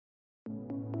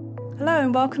Hello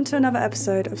and welcome to another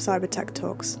episode of Cyber Tech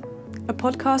Talks, a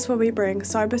podcast where we bring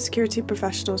cybersecurity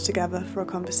professionals together for a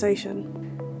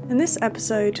conversation. In this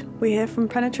episode, we hear from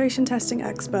penetration testing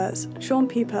experts Shaun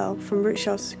Peapell from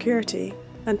Rootshell Security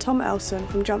and Tom Ellson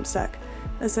from JumpSec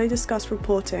as they discuss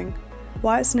reporting,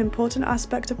 why it's an important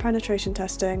aspect of penetration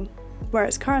testing, where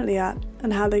it's currently at,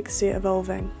 and how they see it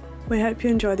evolving. We hope you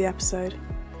enjoy the episode.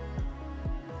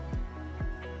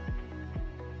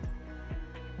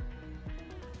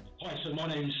 Hi, so my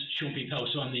name's Shaun Peapell,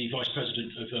 so I'm the Vice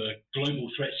President of Global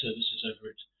Threat Services over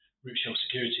at Rootshell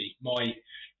Security. My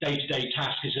day-to-day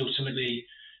task is ultimately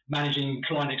managing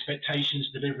client expectations,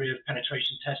 delivery of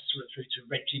penetration tests through to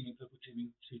red teaming, purple teaming,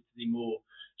 to the more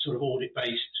sort of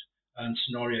audit-based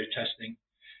scenario testing.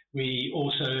 We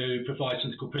also provide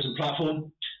something called Prism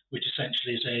Platform, which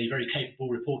essentially is a very capable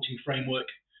reporting framework,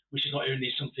 which is not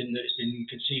only something that has been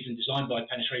conceived and designed by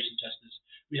penetration testers,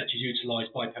 we actually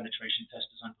utilised by penetration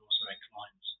testers and also end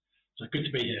clients. So good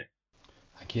to be here.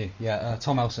 Thank you. Yeah,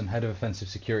 Tom Ellson, Head of Offensive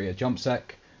Security at JumpSec.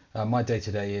 My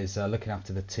day-to-day is looking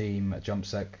after the team at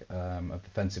JumpSec of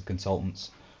offensive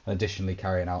consultants, additionally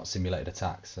carrying out simulated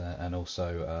attacks and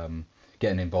also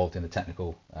getting involved in the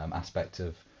technical aspect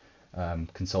of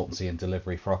consultancy and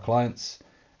delivery for our clients.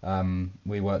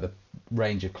 We work with a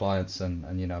range of clients and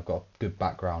I've got a good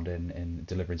background in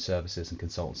delivering services and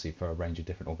consultancy for a range of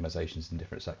different organisations in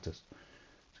different sectors.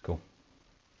 It's cool.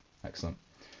 Excellent.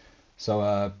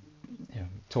 So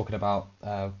talking about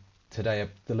today a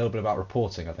little bit about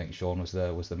reporting, I think Shaun was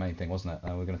the main thing, wasn't it?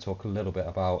 We're going to talk a little bit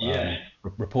about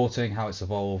reporting, how it's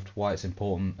evolved, why it's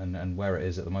important and where it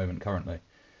is at the moment currently.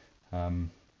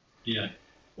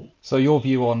 So your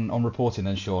view on reporting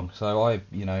then, Shaun. So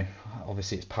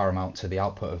obviously it's paramount to the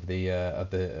output of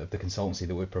the consultancy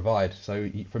that we provide. So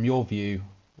from your view,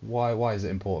 why is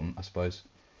it important, I suppose?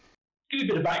 Give you a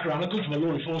bit of background. I come from a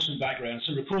law enforcement background,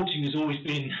 so reporting has always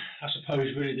been, I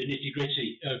suppose, really the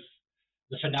nitty-gritty of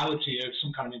the finality of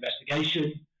some kind of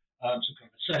investigation, some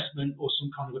kind of assessment, or some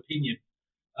kind of opinion.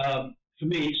 For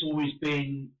me, it's always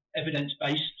been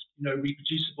evidence-based,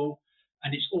 reproducible,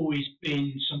 and it's always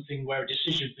been something where a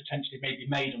decision potentially may be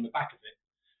made on the back of it.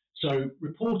 So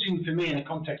reporting for me in the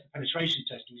context of penetration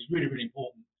testing is really, really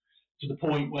important, to the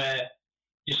point where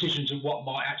decisions of what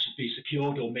might actually be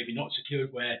secured or maybe not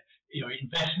secured, where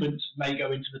investments may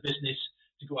go into the business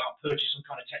to go out and purchase some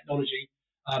kind of technology.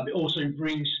 It also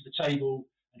brings to the table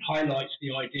and highlights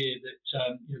the idea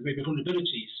that maybe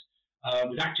vulnerabilities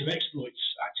with active exploits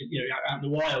out in the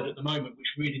wild at the moment, which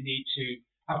really need to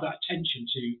have that attention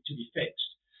to be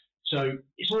fixed. So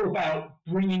it's all about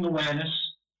bringing awareness,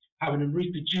 having them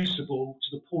reproducible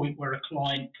to the point where a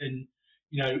client can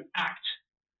act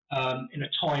in a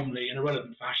timely and a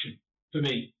relevant fashion, for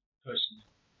me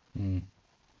personally.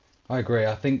 I agree.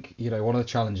 I think one of the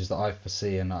challenges that I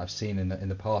foresee and I've seen in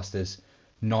the past is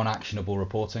non-actionable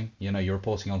reporting. You're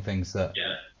reporting on things that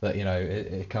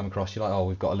it come across. You're like, oh,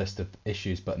 we've got a list of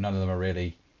issues, but none of them are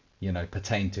really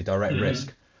pertain to direct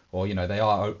risk, or they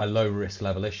are a low risk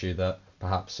level issue that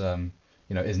perhaps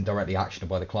isn't directly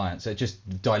actionable by the client. So it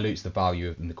just dilutes the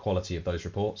value and the quality of those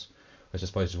reports, which I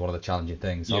suppose is one of the challenging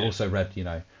things. Yeah. I've also read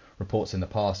reports in the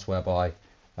past whereby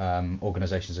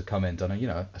organisations have come in, done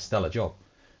a stellar job.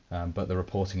 But the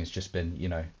reporting has just been,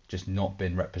 just not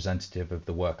been representative of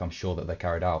the work I'm sure that they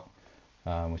carried out,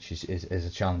 which is a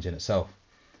challenge in itself.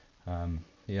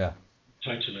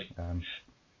 Totally.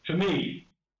 For me,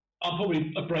 I'm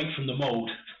probably a break from the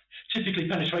mould. Typically,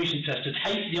 penetration testers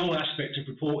hate the whole aspect of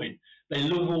reporting. They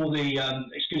love all the,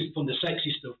 excuse me, the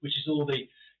sexy stuff, which is all the,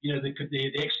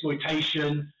 the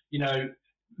exploitation,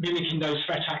 mimicking those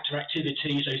threat actor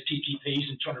activities, those TTPs,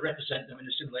 and trying to represent them in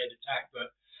a simulated attack.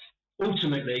 But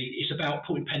ultimately, it's about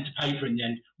putting pen to paper in the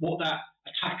end, what that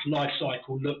attack life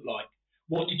cycle looked like.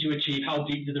 What did you achieve? How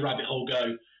deep did the rabbit hole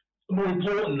go? And more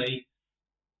importantly,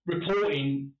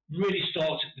 reporting really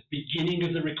starts at the beginning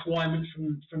of the requirement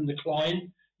from the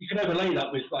client. You can overlay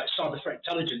that with like cyber threat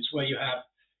intelligence, where you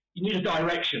need a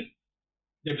direction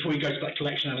before you go to that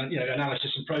collection and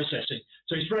analysis and processing.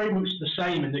 So it's very much the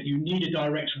same in that you need a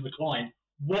direction from the client.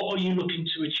 What are you looking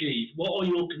to achieve? What are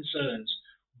your concerns?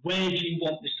 Where do you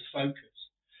want this to focus?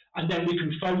 And then we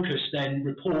can focus then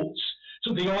reports.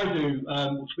 Something I do,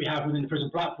 which we have within the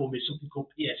Prism platform, is something called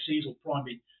PSCs, or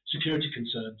primary security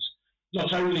concerns.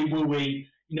 Not only will we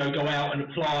go out and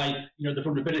apply the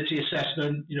vulnerability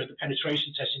assessment, the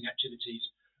penetration testing activities,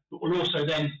 but we'll also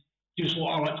then do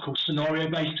what I like to call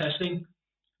scenario-based testing.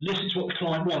 Listen to what the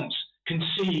client wants,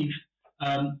 conceive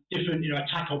different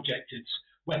attack objectives,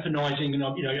 weaponizing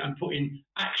and putting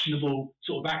actionable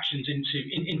sort of actions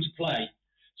into play.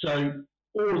 So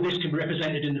all of this can be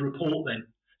represented in the report then.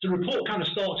 So the report kind of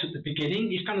starts at the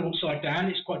beginning. It's kind of upside down.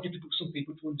 It's quite difficult for some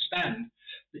people to understand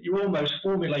that you're almost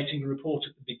formulating a report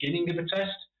at the beginning of a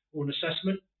test or an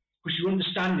assessment, because you're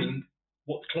understanding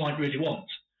what the client really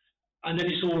wants. And then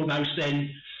it's almost then,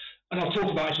 and I'll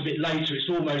talk about it a bit later, it's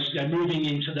almost moving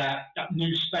into that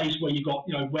new space where you've got,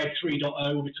 Web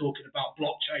 3.0, we're talking about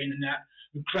blockchain and that.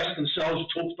 And Crest themselves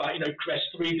have talked about, Crest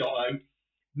 3.0.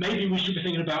 Maybe we should be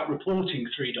thinking about reporting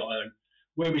 3.0,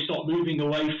 where we start moving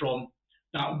away from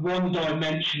that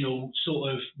one-dimensional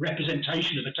sort of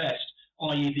representation of a test,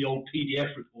 i.e. the old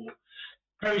PDF report.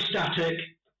 Very static,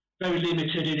 very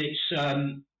limited in its,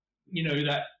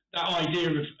 that idea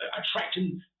of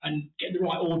attracting and getting the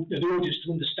audience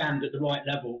to understand at the right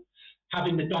level,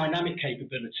 having the dynamic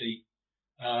capability,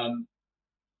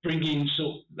 bringing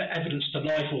sort of evidence to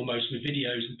life almost with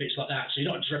videos and bits like that. So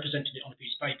you're not just representing it on a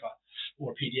piece of paper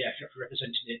or a PDF, you're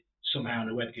representing it somehow in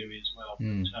a web GUI as well.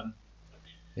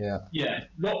 Yeah,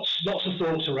 lots of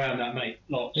thoughts around that, mate.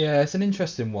 Lots. Yeah, it's an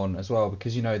interesting one as well,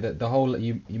 because the whole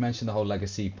you mentioned the whole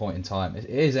legacy point in time. It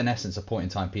is in essence a point in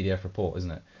time PDF report,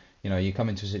 isn't it? You come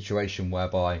into a situation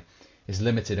whereby it's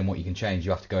limited in what you can change.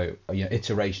 You have to go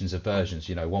iterations of versions,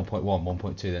 1.1,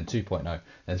 1.2, then 2.0,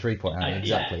 then 3.0,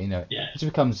 exactly. It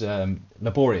becomes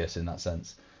laborious in that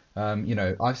sense.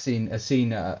 I've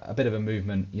seen a bit of a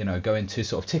movement, go into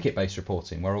sort of ticket-based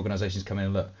reporting, where organisations come in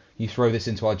and look, you throw this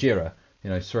into our Jira,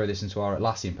 throw this into our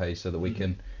Atlassian page so that we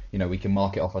can, we can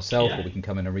mark it off ourselves, or we can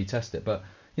come in and retest it. But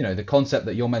the concept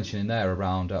that you're mentioning there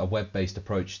around a web-based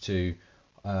approach to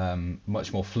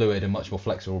much more fluid and much more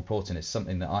flexible reporting is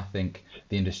something that I think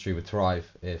the industry would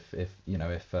thrive if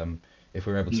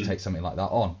we're able to take something like that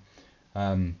on.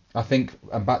 I think,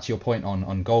 and back to your point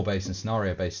on goal-based and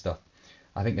scenario-based stuff,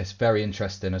 I think it's very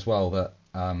interesting as well that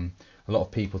a lot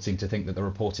of people seem to think that the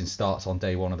reporting starts on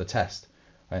day one of the test.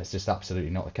 And it's just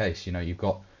absolutely not the case.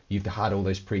 You've had all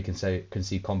those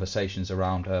preconceived conversations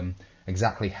around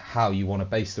exactly how you want to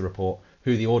base the report,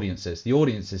 who the audience is. The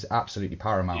audience is absolutely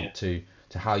paramount to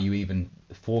how you even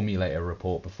formulate a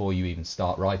report before you even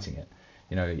start writing it.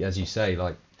 As you say,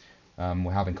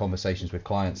 we're having conversations with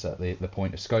clients at the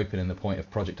point of scoping and the point of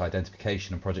project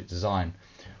identification and project design,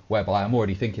 whereby I'm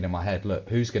already thinking in my head, look,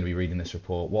 who's going to be reading this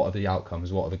report? What are the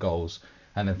outcomes? What are the goals?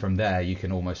 And then from there, you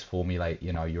can almost formulate,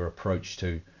 your approach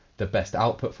to the best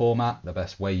output format, the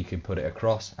best way you can put it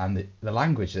across, and the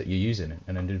language that you're using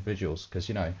in individuals. Because,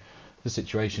 the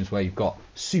situations where you've got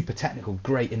super technical,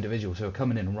 great individuals who are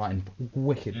coming in and writing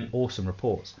wicked, awesome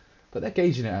reports, but they're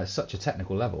gauging it at such a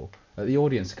technical level that the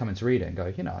audience are coming to read it and go,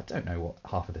 I don't know what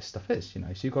half of this stuff is. So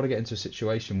you've got to get into a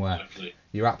situation where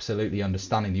you're absolutely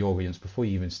understanding the audience before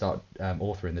you even start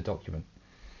authoring the document.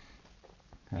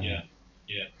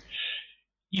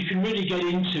 You can really get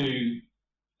into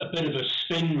a bit of a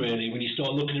spin, really, when you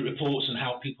start looking at reports and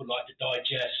how people like to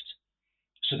digest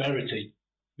severity.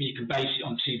 You can base it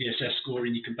on CVSS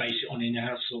scoring, you can base it on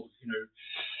in-house sort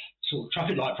of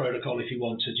traffic light protocol if you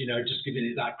wanted, just giving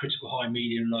it that critical high,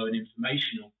 medium, low, and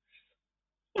informational.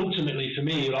 Ultimately, for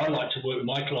me, what I like to work with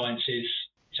my clients is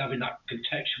having that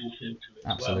contextual feel to it.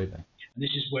 Absolutely. As well. And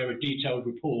this is where a detailed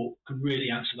report can really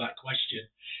answer that question.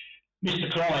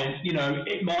 Mr. Client,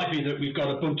 it might be that we've got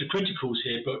a bunch of criticals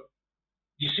here, but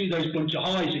you see those bunch of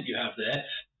highs that you have there,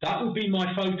 that would be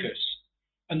my focus.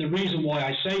 And the reason why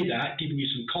I say that, giving you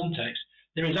some context,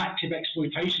 there is active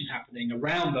exploitation happening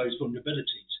around those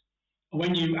vulnerabilities. And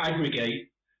when you aggregate,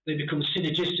 they become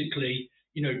synergistically,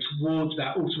 towards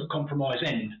that ultimate compromise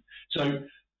end. So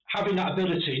having that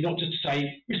ability, not just to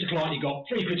say, Mr. Client, you got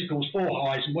 3 criticals, 4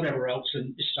 highs, and whatever else,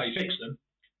 and this is how you fix them.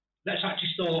 Let's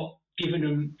actually start giving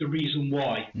them the reason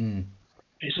why.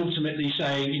 It's ultimately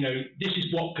saying, this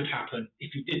is what could happen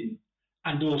if you didn't,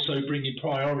 and also bringing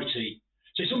priority.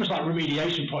 So it's almost like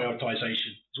remediation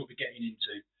prioritization is what we're getting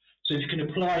into. So if you can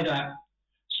apply that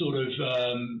sort of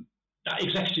that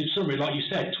executive summary, like you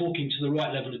said, talking to the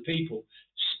right level of people,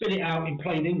 spit it out in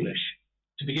plain English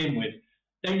to begin with.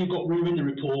 Then you've got room in the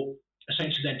report,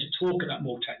 essentially then to talk at that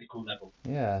more technical level.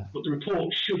 Yeah. But the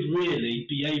report should really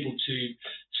be able to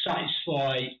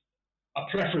satisfy a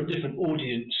plethora of different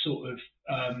audience sort of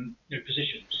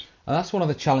positions. And that's one of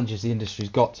the challenges the industry's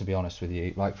got, to be honest with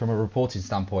you. Like from a reporting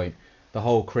standpoint, the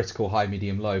whole critical, high,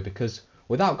 medium, low, because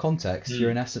without context,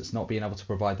 you're in essence not being able to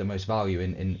provide the most value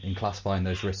in classifying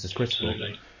those risks as critical.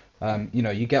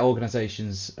 Absolutely. You get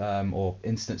organizations or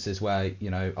instances where,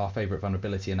 our favorite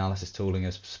vulnerability analysis tooling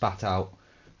has spat out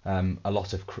a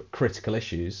lot of critical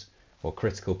issues, or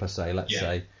critical per se, let's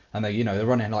say, and they're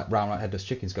running like round like headless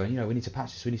chickens going, we need to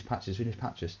patch this, we need to patch this, we need to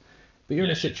patch this. But you're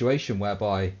in a situation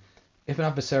whereby if an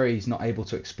adversary is not able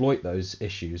to exploit those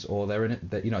issues, or they're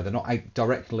not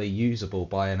directly usable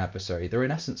by an adversary, they're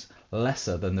in essence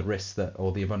lesser than the risks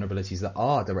or the vulnerabilities that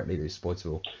are directly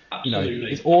exploitable.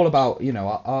 Absolutely. It's all about, a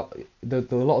lot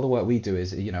of the work we do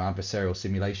is, adversarial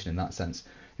simulation in that sense.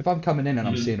 If I'm coming in and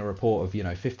I'm seeing a report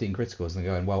of, 15 criticals and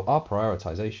going, well, our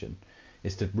prioritization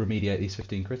is to remediate these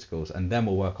 15 criticals, and then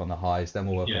we'll work on the highs, then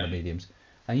we'll work on the mediums.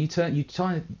 And you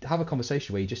try and have a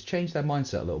conversation where you just change their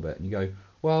mindset a little bit, and you go,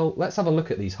 well, let's have a look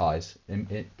at these highs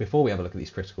before we have a look at these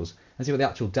criticals and see what the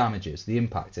actual damage is, the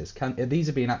impact is. If these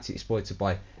are being actually exploited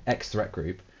by X threat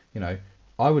group,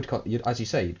 I would, as you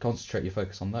say, you'd concentrate your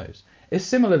focus on those. It's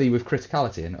similarly with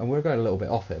criticality, and we're going a little bit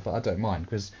off it, but I don't mind,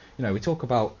 because we talk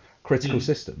about critical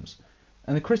systems,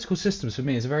 and the critical systems for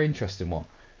me is a very interesting one,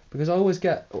 because I always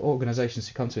get organisations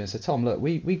who come to me and say, Tom, look,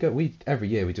 we every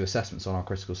year we do assessments on our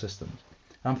critical systems,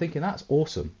 and I'm thinking, that's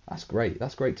awesome, that's great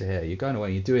to hear. You're going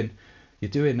away, you're doing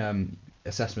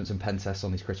assessments and pen tests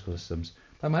on these critical systems.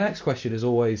 But my next question is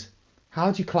always,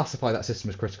 how do you classify that system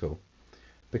as critical?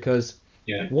 Because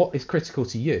what is critical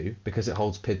to you, because it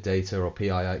holds PID data or PII,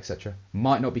 etc.,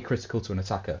 might not be critical to an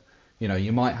attacker.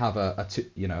 You might have a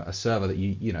server that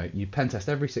you pen test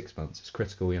every 6 months. It's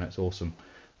critical, it's awesome.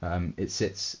 It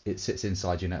sits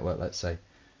inside your network, let's say,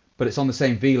 but it's on the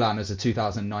same VLAN as a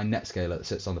 2009 Netscaler that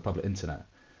sits on the public internet.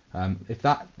 If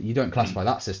that, you don't classify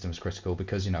that system as critical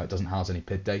because it doesn't house any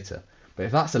PID data. But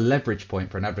if that's a leverage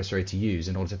point for an adversary to use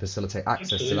in order to facilitate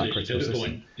access to that critical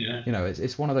system,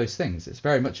 it's one of those things. It's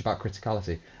very much about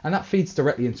criticality, and that feeds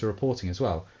directly into reporting as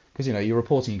well. Because you're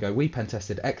reporting, you go, we pen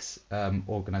tested X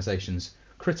organization's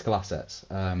critical assets,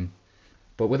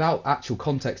 but without actual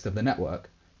context of the network,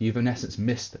 you've in essence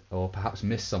missed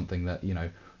something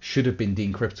that should have been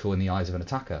deemed critical in the eyes of an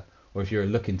attacker. Or if you're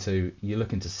looking to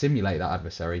simulate that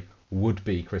adversary, would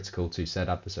be critical to said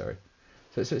adversary.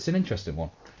 So it's an interesting one.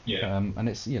 And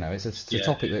it's it's a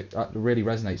topic that really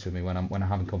resonates with me when I'm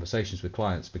having conversations with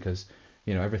clients, because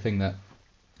everything that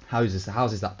houses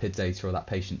that PID data or that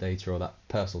patient data or that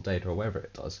personal data or whatever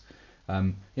it does,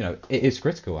 it is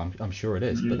critical. I'm sure it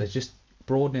is, but there's just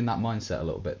broadening that mindset a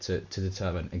little bit to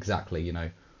determine exactly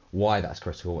why that's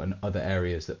critical and other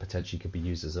areas that potentially could be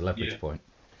used as a leverage point.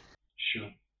 Sure.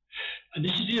 And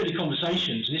this is the early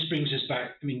conversations, and this brings us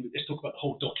back. Let's talk about the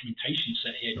whole documentation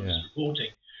set here, not just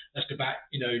reporting. Let's go back,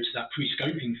 to that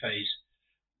pre-scoping phase.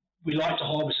 We like to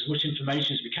harvest as much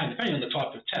information as we can, depending on the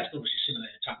type of test. Obviously,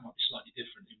 simulated attack might be slightly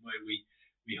different in where we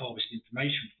harvest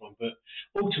information from, but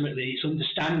ultimately, it's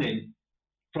understanding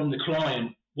from the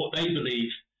client what they believe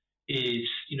is,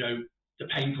 the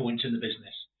pain points in the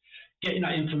business. Getting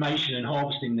that information and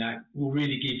harvesting that will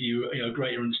really give you a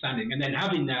greater understanding, and then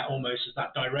having that almost as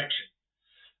that direction.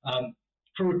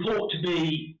 For a report to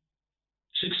be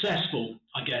successful,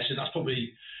 I guess, and that's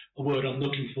probably a word I'm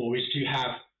looking for, is to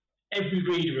have every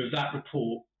reader of that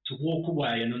report to walk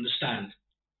away and understand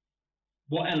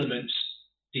what elements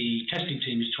the testing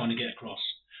team is trying to get across.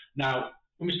 Now,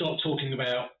 when we start talking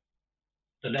about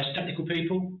the less technical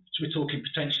people, so we're talking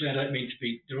potentially, I don't mean to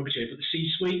be derogatory, but the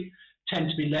C-suite tend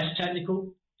to be less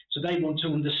technical, so they want to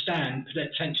understand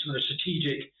potentially on a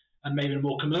strategic and maybe a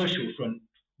more commercial front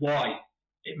why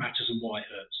it matters and why it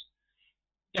hurts.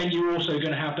 Then you're also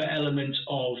going to have the element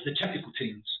of the technical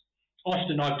teams.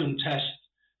 Often I've done tests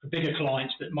for bigger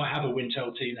clients that might have a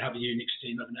Wintel team, have a Unix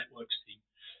team, have a networks team,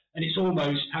 and it's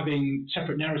almost having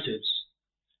separate narratives.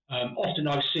 Often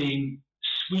I've seen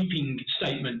sweeping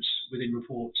statements within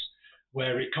reports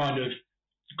where it kind of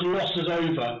glosses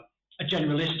over a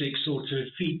generalistic sort of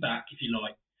feedback, if you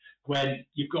like, when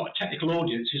you've got a technical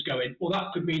audience who's going, well,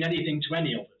 that could mean anything to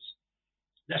any of us.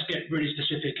 Let's get really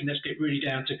specific and let's get really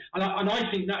down to, and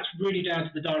I think that's really down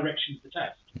to the direction of the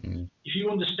test. Mm-hmm. If you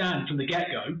understand from the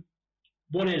get-go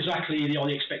what exactly are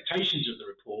the expectations of the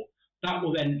report, that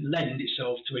will then lend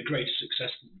itself to a greater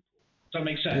successful report. Does that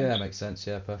make sense? Yeah, it makes sense.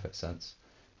 Yeah, perfect sense.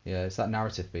 Yeah, it's that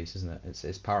narrative piece, isn't it?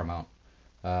 It's paramount.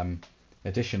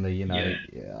 Additionally,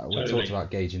 we talked about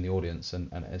gauging the audience,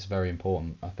 and it's very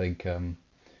important. I think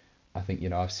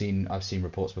I've seen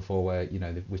reports before where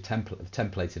we've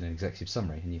templated an executive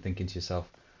summary, and you're thinking to yourself,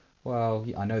 well,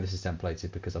 I know this is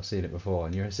templated because I've seen it before,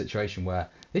 and you're in a situation where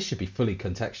this should be fully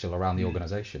contextual around the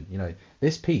organisation.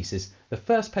 This piece is the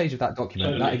first page of that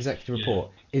document. Totally. That executive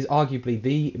report is arguably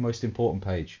the most important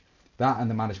page. That and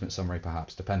the management summary,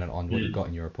 perhaps, dependent on what you've got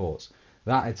in your reports.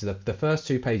 That it's the first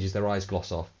 2 pages their eyes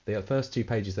gloss off, the first 2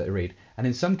 pages that they read, and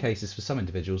in some cases, for some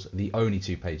individuals, the only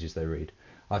 2 pages they read.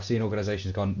 I've seen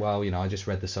organisations gone, well, I just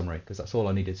read the summary because that's all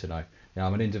I needed to know.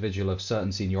 I'm an individual of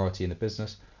certain seniority in the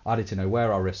business. I need to know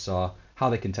where our risks are, how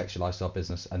they contextualise our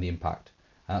business, and the impact.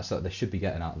 And that's what they should be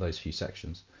getting out of those few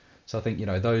sections. So I think,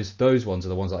 those ones are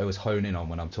the ones I always hone in on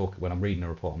when I'm reading a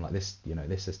report. I'm like, this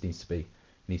just needs to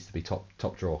be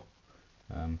top drawer.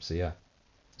 So yeah,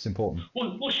 it's important.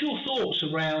 What's your thoughts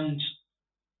around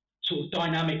sort of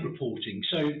dynamic reporting?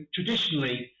 So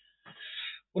traditionally,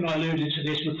 when I alluded to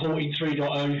this reporting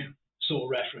 3.0 sort of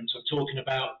reference, I'm talking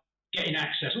about getting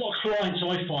access. A lot of clients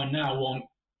I find now want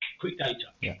quick data,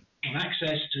 want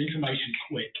access to information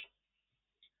quick.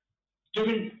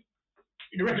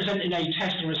 Representing a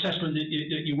test or assessment that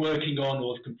you're working on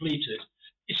or have completed,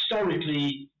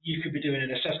 historically, you could be doing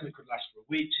an assessment that could last for a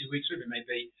week, 2 weeks, whatever it may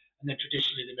be, and then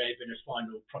traditionally there may have been a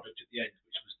final product at the end,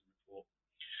 which was the report.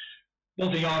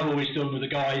 One thing I've always done with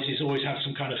the guys is always have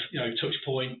some kind of touch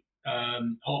point,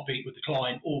 heartbeat with the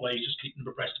client, always just keeping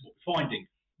them abreast of what we're finding,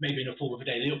 maybe in a form of a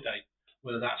daily update,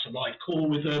 whether that's a live call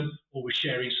with them or we're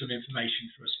sharing some information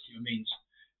through a secure means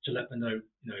to let them know,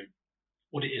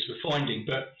 what it is we're finding.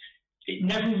 But it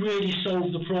never really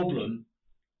solved the problem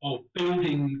of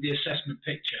building the assessment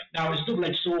picture. Now, it's a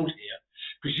double-edged sword here,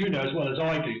 because you know as well as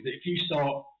I do that if you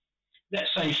start, let's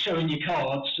say, showing your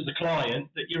cards to the client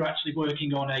that you're actually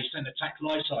working on a attack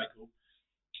life cycle,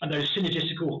 and those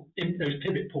synergistical, those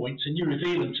pivot points, and you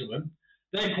reveal them to them,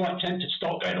 they're quite tempted to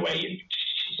start going away and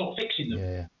start fixing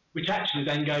them, which actually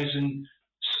then goes and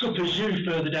scuppers you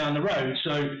further down the road.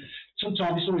 So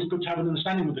sometimes it's always good to have an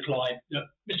understanding with the client.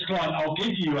 Mr. Client, I'll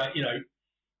give you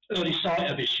early sight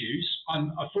of issues.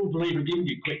 I'm a full believer in giving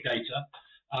you quick data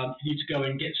for you to go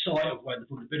and get sight of where the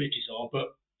vulnerabilities are.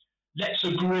 But let's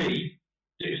agree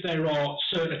that if there are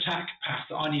certain attack paths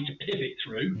that I need to pivot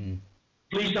through,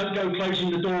 please don't go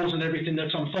closing the doors and everything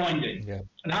that I'm finding.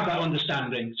 And have that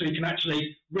understanding so you can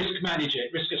actually risk manage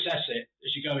it, risk assess it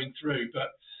as you're going through. But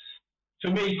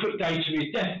for me, quick data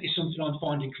is definitely something I'm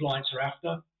finding clients are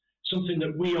after. Something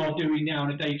that we are doing now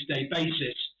on a day-to-day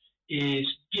basis is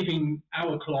giving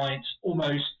our clients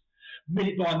almost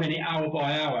minute by minute, hour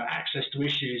by hour access to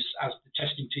issues as the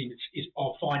testing team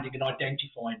are finding and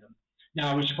identifying them.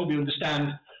 Now, as you probably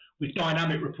understand, with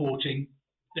dynamic reporting,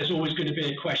 there's always going to be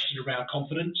a question around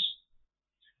confidence.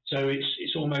 So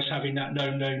it's almost having that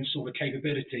known sort of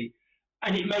capability.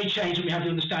 And it may change when we have the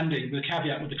understanding. The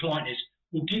caveat with the client is,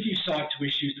 we'll give you sight to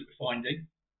issues that we're finding,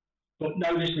 but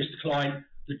know this, Mr. Client,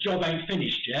 the job ain't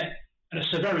finished yet, and a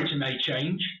severity may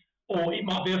change, or it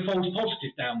might be a false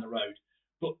positive down the road.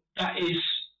 But that is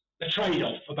a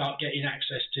trade-off about getting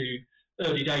access to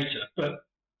early data. But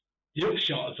the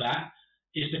upshot of that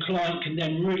is the client can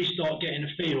then really start getting a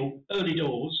feel early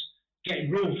doors, getting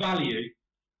real value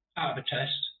out of a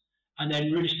test, and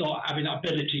then really start having that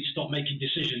ability to start making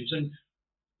decisions and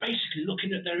basically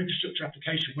looking at their infrastructure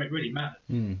application where it really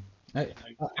matters.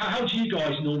 How do you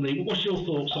guys normally, what's your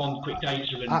thoughts on quick data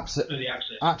and early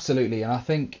access? Absolutely, and I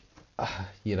think,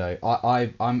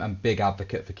 I'm a big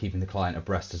advocate for keeping the client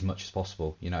abreast as much as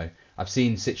possible. I've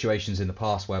seen situations in the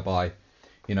past whereby,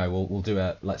 we'll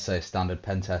do let's say a standard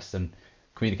pen test and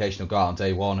communication will go out on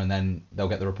day one and then they'll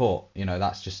get the report.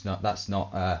 That's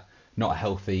not a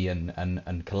healthy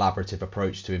and collaborative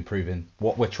approach to improving.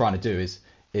 What we're trying to do is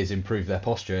improve their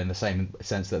posture in the same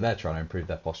sense that they're trying to improve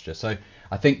their posture. So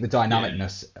I think the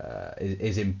dynamicness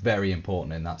is very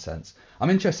important in that sense. I'm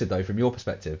interested though, from your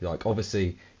perspective, like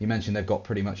obviously you mentioned they've got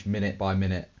pretty much minute by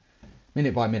minute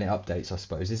updates, I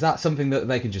suppose. Is that something that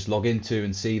they can just log into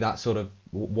and see that sort of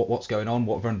what's going on,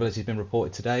 what vulnerability has been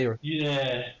reported today? Or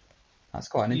that's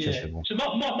quite an interesting one. So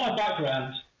my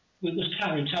background was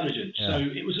counterintelligence, so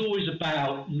it was always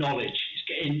about knowledge.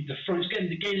 Getting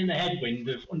in the headwind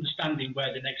of understanding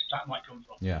where the next attack might come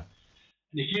from. And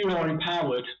if you are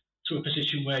empowered to a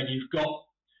position where you've got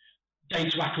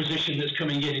data acquisition that's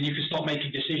coming in and you can start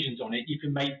making decisions on it, you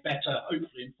can make better,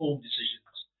 hopefully informed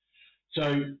decisions.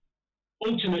 So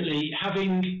ultimately,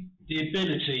 having the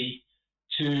ability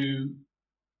to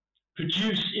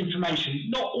produce information,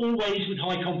 not always with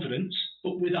high confidence,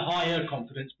 but with a higher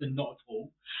confidence than not at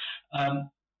all.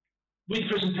 With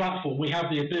Prism Platform, we have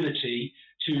the ability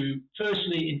to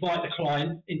firstly invite the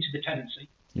client into the tenancy.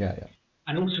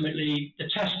 And ultimately, the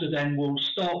tester then will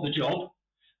start the job,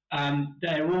 and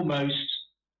they're almost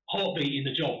heartbeating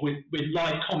the job with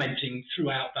live commenting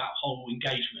throughout that whole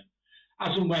engagement.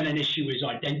 As and when an issue is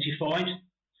identified,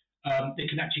 they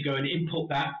can actually go and input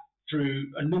that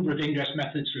through a number of ingress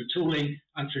methods, through tooling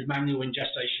and through manual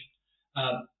ingestion.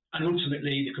 And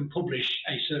ultimately, they can publish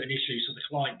a certain issue so the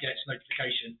client gets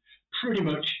notification pretty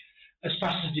much as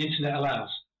fast as the internet allows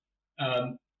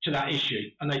to that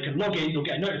issue. And they can log in, they'll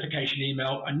get a notification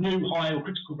email, a new high or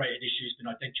critical rated issue has been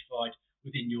identified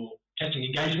within your testing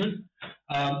engagement.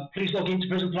 Please log into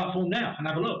Prism Platform now and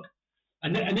have a look.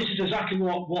 And this is exactly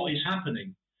what is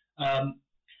happening.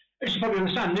 as you probably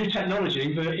understand, new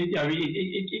technology, but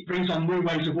it brings on new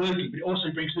ways of working, but it also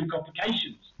brings new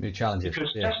complications. New challenges.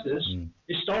 Because Yeah. testers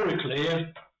historically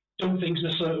have done things in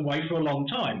a certain way for a long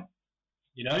time,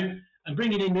 and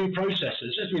bringing in new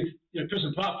processes. As with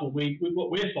Prism Platform,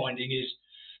 what we're finding is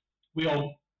we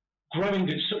are growing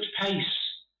at such pace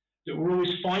that we're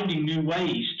always finding new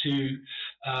ways to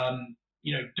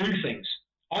do things.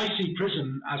 I see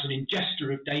Prism as an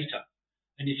ingester of data,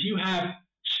 and if you have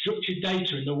structured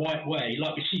data in the right way,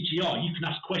 like with CTR, you can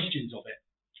ask questions of it.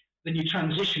 Then you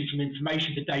transition from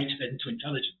information to data then to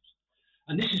intelligence.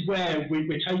 And this is where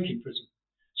we're taking Prism.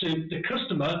 So the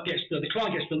client gets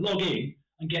to log in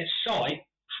and get sight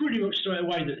pretty much straight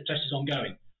away that the test is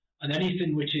ongoing. And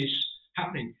anything which is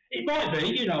happening, it might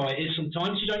be, it is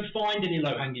sometimes you don't find any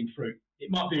low-hanging fruit. It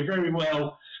might be a very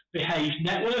well-behaved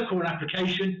network or an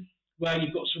application where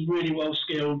you've got some really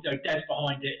well-skilled devs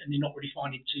behind it and you're not really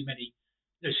finding too many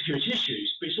security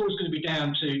issues. But it's always going to be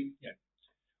down to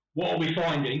what are we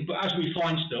finding. But as we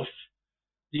find stuff,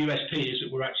 the USP is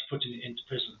that we're actually putting it into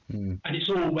Prism. And it's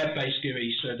all web-based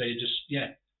GUI, so they just,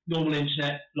 normal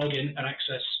internet, log in and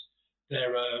access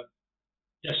their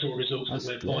sort of results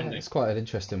that we're finding. It's quite an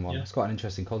interesting one. Yeah. It's quite an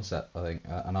interesting concept, I think.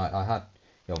 And I had,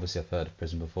 obviously I've heard of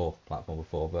Prism platform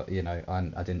before, but,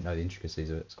 I didn't know the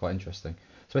intricacies of it. It's quite interesting,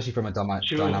 especially from a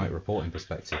dynamic reporting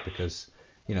perspective, because,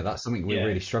 that's something we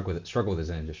really struggle with as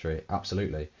an industry.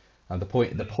 Absolutely. And the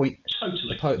point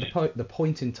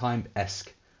in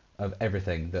time-esque of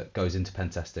everything that goes into pen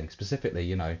testing,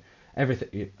 specifically,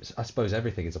 everything. I suppose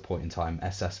everything is a point in time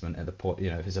assessment at the point.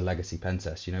 If it's a legacy pen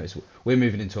test, we're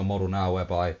moving into a model now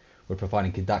whereby we're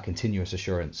providing that continuous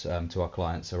assurance to our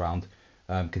clients around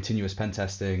continuous pen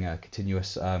testing,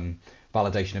 continuous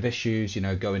validation of issues.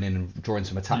 Going in and drawing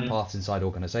some attack paths inside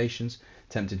organisations,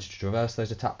 attempting to traverse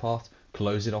those attack paths,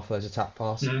 closing off those attack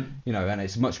paths. And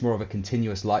it's much more of a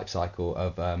continuous life cycle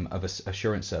of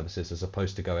assurance services as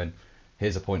opposed to going,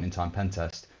 here's a point in time pen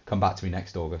test, come back to me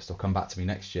next August or come back to me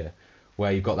next year,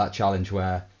 where you've got that challenge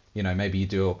where, maybe you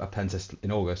do a pen test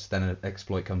in August, then an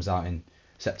exploit comes out in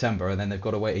September, and then they've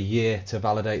got to wait a year to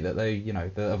validate that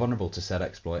they're vulnerable to said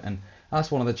exploit. And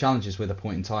that's one of the challenges with a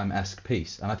point in time-esque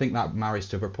piece. And I think that marries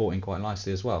to reporting quite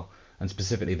nicely as well. And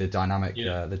specifically the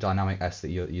dynamic S that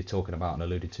you're talking about and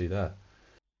alluded to there.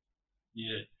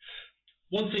 Yeah.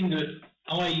 One thing that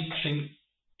I think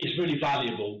is really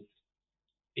valuable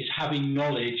is having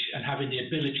knowledge and having the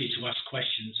ability to ask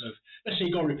questions of, let's say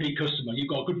you've got a repeat customer, you've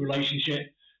got a good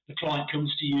relationship, the client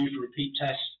comes to you for a repeat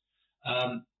test,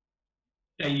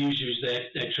 they use you as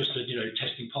their trusted,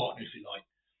 testing partner, if you like.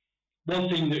 One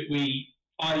thing that we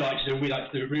like to do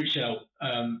at Rootshell,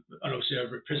 and obviously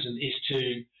over at Prism, is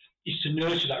to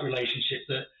nurture that relationship,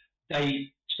 that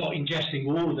they start ingesting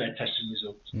all of their testing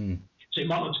results. So it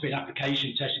might not just be an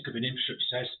application test, it could be an infrastructure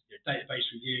test,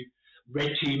 database review,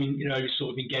 red teaming,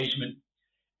 sort of engagement.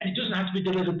 And it doesn't have to be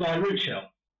delivered by Rootshell.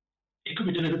 It could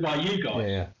be delivered by you guys.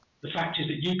 Yeah. The fact is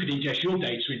that you could ingest your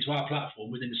data into our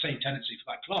platform within the same tenancy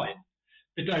for that client.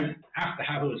 They don't have to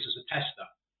have us as a tester.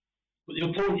 But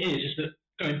the point is that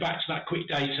going back to that quick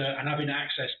data and having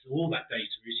access to all that data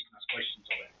is you can ask questions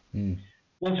of it.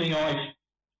 One thing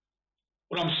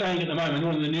what I'm saying at the moment,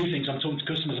 one of the new things I'm talking to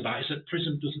customers about is that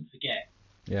Prism doesn't forget.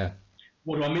 Yeah.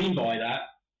 What do I mean by that?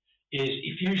 Is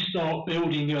if you start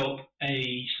building up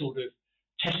a sort of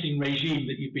testing regime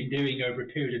that you've been doing over a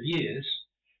period of years,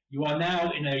 you are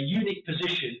now in a unique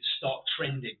position to start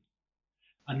trending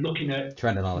and looking at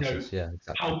trend analysis,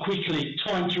 exactly. How quickly,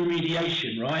 time to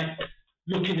remediation, right?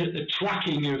 Looking at the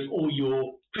tracking of all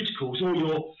your criticals, all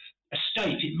your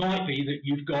estate. It might be that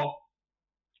you've got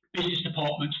business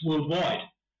departments worldwide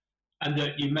and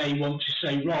that you may want to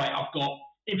say, right, I've got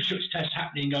infrastructure tests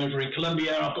happening over in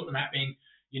Colombia, I've got them happening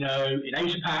in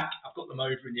Asia Pac, I've got them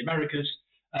over in the Americas,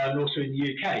 and also in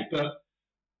the UK. But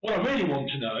what I really want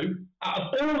to know, out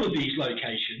of all of these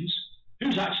locations,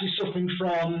 who's actually suffering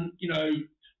from,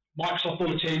 Microsoft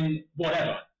Bulletin,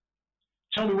 whatever.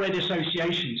 Tell me where the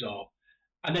associations are.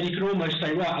 And then you can almost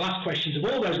say, right, I'll ask questions of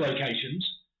all those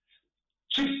locations.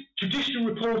 Traditional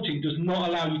reporting does not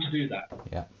allow you to do that.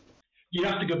 Yeah. You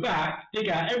have to go back, dig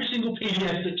out every single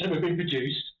PDF that's ever been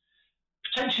produced,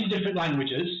 potentially in different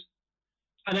languages,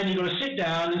 and then you've got to sit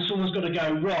down and someone's got to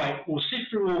go, right, we'll sift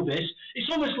through all this. It's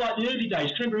almost like the early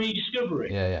days. Remember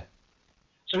e-discovery? Yeah.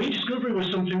 So e-discovery was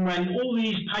something when all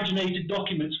these paginated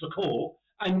documents for court,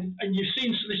 and you've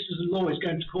seen solicitors and lawyers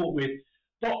going to court with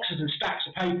boxes and stacks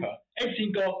of paper,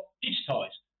 everything got digitised.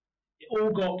 It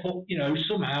all got put,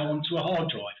 somehow onto a hard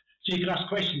drive. So you can ask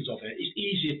questions of it. It's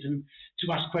easier to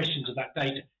ask questions of that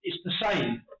data. It's the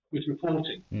same with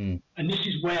reporting. And this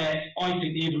is where I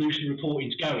think the evolution of reporting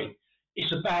is going.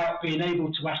 It's about being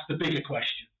able to ask the bigger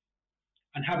question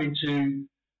and having to,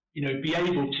 be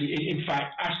able to, in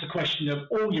fact, ask the question of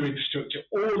all your infrastructure,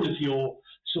 all of your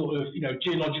sort of,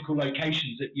 geological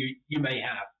locations that you may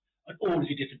have, and all of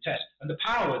your different tests. And the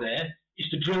power there is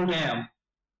to drill down.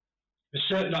 There's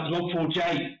certain, like the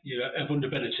Log4j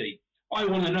vulnerability. I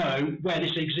want to know where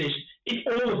this exists in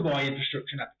all of my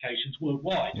infrastructure and applications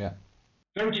worldwide. Yeah.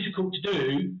 Very difficult to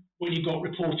do when you've got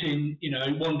reporting,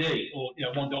 1D or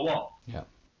 1.1. Yeah.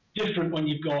 Different when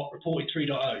you've got reporting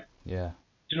 3.0. Yeah.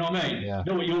 Do you know what I mean? Yeah. I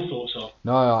know what your thoughts are.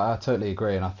 No, I totally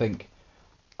agree, and I think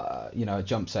at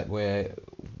JumpSec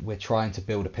we're trying to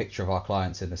build a picture of our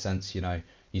clients in the sense,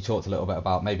 you talked a little bit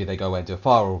about maybe they go away and do a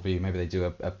firewall review, maybe they do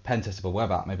a pen test of a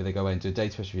web app, maybe they go away and do a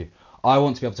database review. I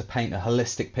want to be able to paint a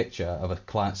holistic picture of a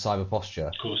client's cyber posture.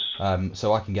 Of course.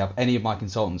 So I can have any of my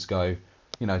consultants go,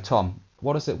 Tom,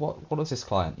 what is this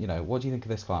client? What do you think of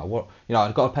this client?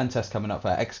 I've got a pen test coming up for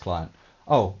X client.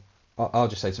 Oh, I'll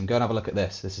just say to them, go and have a look at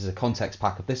this. This is a context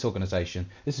pack of this organization.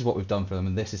 This is what we've done for them,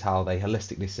 and this is how they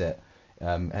holistically sit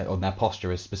on their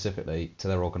posture is specifically to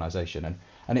their organization.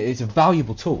 And it is a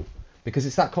valuable tool because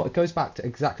it goes back to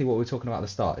exactly what we were talking about at the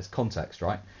start. It's context,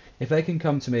 right? If they can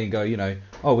come to me and go,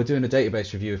 we're doing a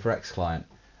database review for X client.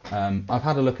 I've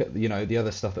had a look at the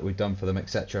other stuff that we've done for them,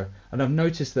 etc. And I've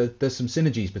noticed that there's some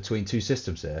synergies between two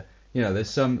systems here. There's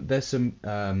some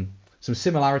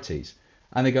similarities.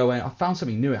 And they go, I found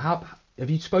something new. Have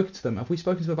you spoken to them? Have we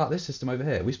spoken to them about this system over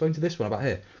here? Have we spoken to this one about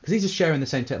here? Because these are sharing the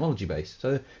same technology base.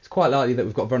 So it's quite likely that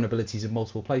we've got vulnerabilities in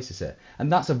multiple places here.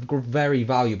 And that's a very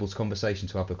valuable conversation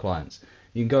to have with clients.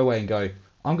 You can go away and go,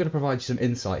 I'm going to provide you some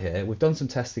insight here. We've done some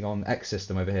testing on X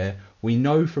system over here. We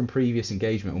know from previous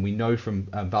engagement and we know from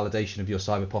validation of your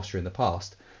cyber posture in the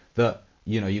past that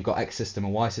you've got X system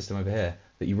and Y system over here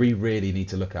that you really need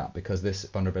to look at because this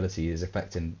vulnerability is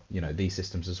affecting these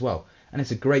systems as well. And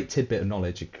it's a great tidbit of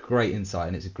knowledge, a great insight,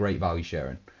 and it's a great value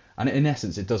sharing. And in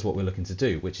essence, it does what we're looking to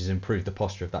do, which is improve the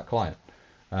posture of that client,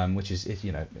 which is it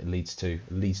leads to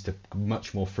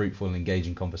much more fruitful and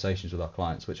engaging conversations with our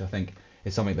clients, which I think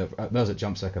is something that us at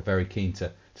JumpSec are very keen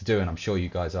to do, and I'm sure you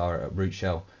guys are at Root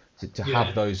Shell to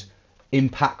have those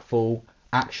impactful,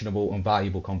 actionable and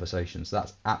valuable conversations.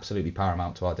 That's absolutely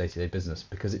paramount to our day-to-day business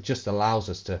because it just allows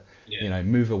us to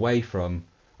move away from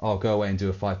go away and do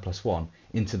a 5+1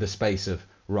 into the space of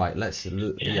right, let's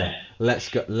look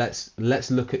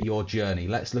at your journey,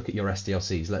 let's look at your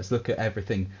SDLCs, let's look at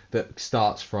everything that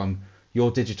starts from your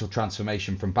digital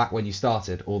transformation from back when you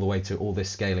started all the way to all this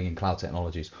scaling in cloud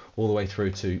technologies, all the way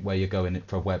through to where you're going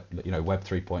for web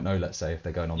 3.0, let's say, if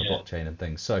they're going on the blockchain and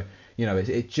things. So,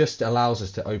 it just allows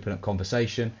us to open up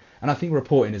conversation. And I think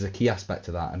reporting is a key aspect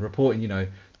to that. And reporting,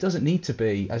 doesn't need to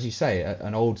be, as you say,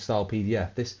 an old style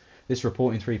PDF. This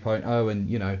reporting 3.0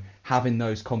 and, having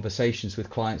those conversations with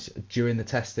clients during the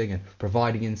testing and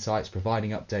providing insights,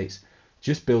 providing updates,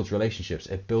 just builds relationships.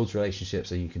 It builds relationships,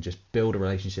 so you can just build a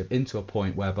relationship into a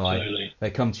point whereby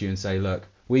they come to you and say, look,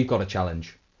 we've got a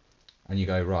challenge. And you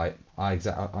go, right,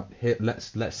 here,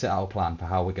 let's set out a plan for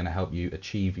how we're going to help you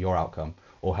achieve your outcome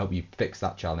or help you fix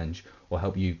that challenge or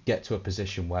help you get to a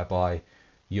position whereby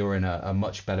you're in a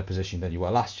much better position than you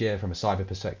were last year from a cyber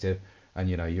perspective. And,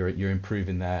 you're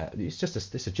improving there.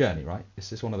 It's a journey, right? It's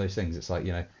just one of those things. It's like,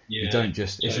 you don't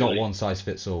just, it's not one size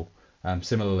fits all.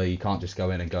 Similarly, you can't just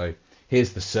go in and go,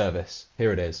 here's the service,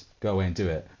 here it is, go away and do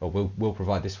it, or we'll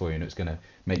provide this for you and it's going to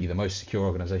make you the most secure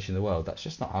organization in the world. That's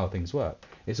just not how things work.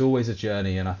 It's always a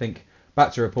journey, and I think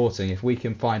back to reporting, if we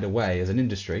can find a way as an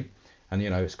industry, and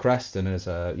as Crest and as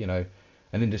an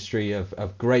industry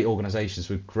of great organizations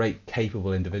with great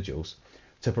capable individuals,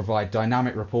 to provide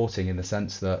dynamic reporting in the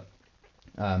sense that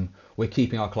we're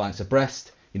keeping our clients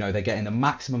abreast, they're getting the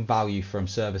maximum value from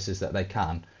services that they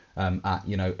can, at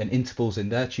and intervals in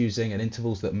their choosing and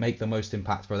intervals that make the most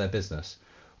impact for their business,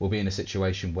 we'll be in a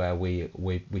situation where we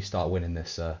start winning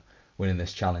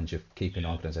this challenge of keeping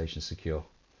organizations secure.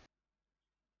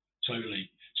 Totally.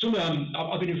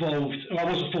 I've been involved. I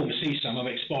was a former CSAM. I'm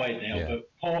expired now, but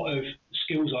part of the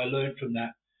skills I learned from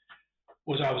that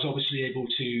was I was obviously able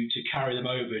to carry them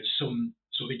over to some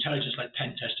sort of intelligence like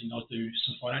pen testing. I do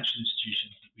some financial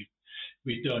institutions that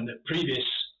we've done at previous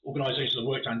organisations I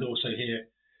worked and also here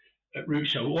at Root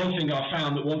Shell. One thing I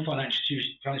found that one financial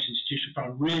institution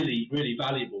found really, really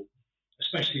valuable,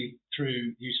 especially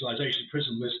through the utilisation of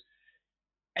Prism, was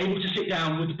able to sit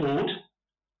down with the board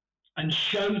and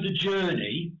show the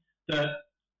journey that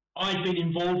I'd been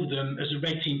involved with them as a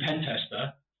red team pen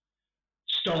tester,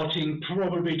 starting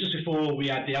probably just before we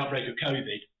had the outbreak of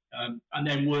COVID, and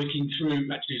then working through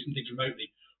actually some things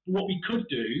remotely. But what we could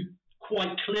do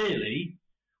quite clearly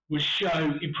was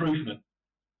show improvement.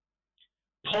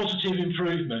 positive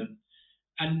improvement.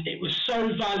 And it was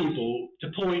so valuable to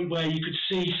the point where you could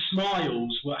see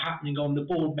smiles were happening on the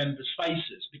board members'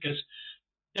 faces, because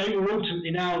they were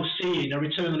ultimately now seeing a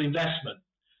return on investment.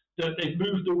 That they've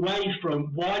moved away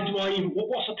from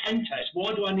what's a pen test?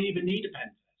 Why do I even need a pen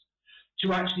test?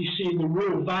 To actually seeing the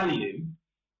real value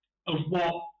of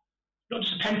what not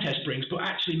just a pen test brings, but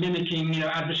actually mimicking,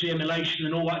 adversary emulation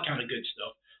and all that kind of good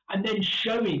stuff, and then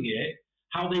showing it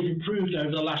how they've improved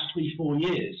over the last 3-4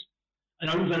 years, and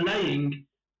overlaying,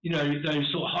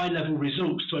 those sort of high-level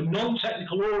results to a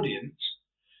non-technical audience.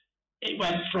 It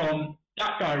went from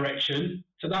that direction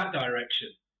to that direction.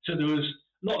 So there was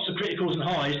lots of criticals and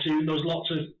highs to there was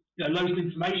lots of loads of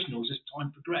informationals as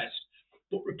time progressed.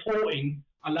 But reporting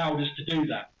allowed us to do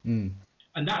that, and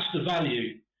that's the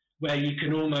value where you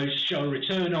can almost show a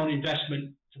return on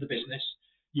investment for the business.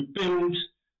 You build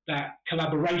that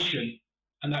collaboration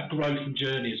and that growth and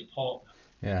journey as a partner.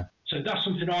 Yeah. So that's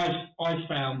something I've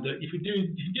found, that if you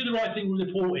do the right thing with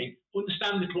reporting,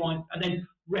 understand the client, and then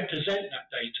represent that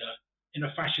data in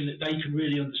a fashion that they can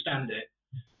really understand it,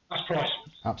 that's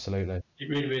priceless. Absolutely. It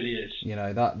really, really is.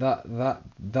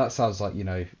 That sounds like,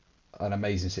 an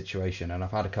amazing situation. And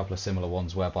I've had a couple of similar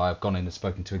ones whereby I've gone in and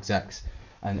spoken to execs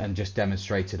and just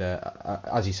demonstrated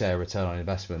as you say, a return on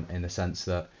investment, in the sense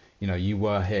that, you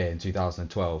were here in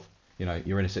 2012,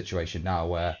 you're in a situation now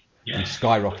where you've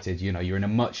skyrocketed, you're in a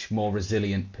much more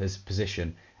resilient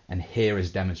position, and here is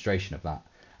a demonstration of that.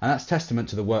 And that's testament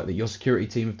to the work that your security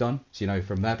team have done. So,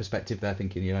 from their perspective, they're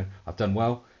thinking, I've done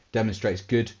well, demonstrates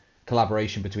good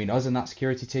collaboration between us and that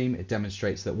security team. It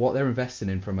demonstrates that what they're investing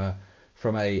in from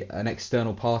an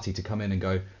external party to come in and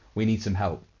go, we need some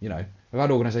help. We've had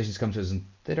organisations come to us and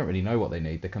they don't really know what they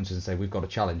need. They come to us and say, we've got a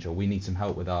challenge, or we need some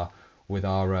help with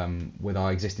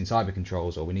our existing cyber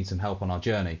controls, or we need some help on our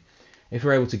journey. If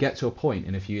we're able to get to a point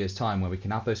in a few years' time where we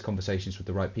can have those conversations with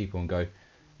the right people and go,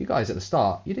 you guys at the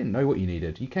start, you didn't know what you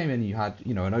needed. You came in, you had,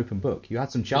 an open book. You had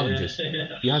some challenges.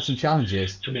 You had some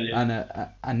challenges,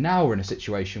 and now we're in a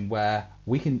situation where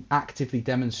we can actively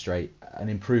demonstrate an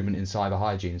improvement in cyber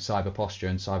hygiene, cyber posture,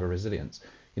 and cyber resilience.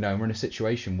 And we're in a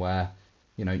situation where,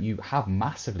 you have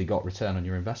massively got return on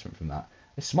your investment from that.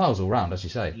 It smiles all round, as you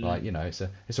say. Like,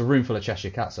 it's a room full of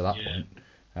Cheshire cats at that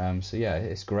point. So yeah,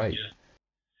 it's great. Yeah.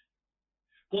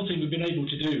 One thing we've been able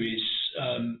to do is,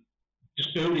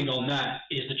 just building on that,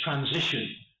 is the transition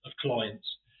of clients.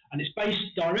 And it's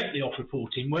based directly off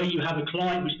reporting, where you have a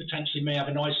client which potentially may have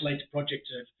an isolated project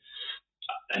of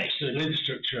an external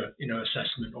infrastructure,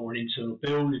 assessment, or an internal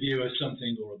build review or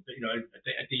something, or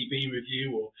a DB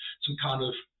review, or some kind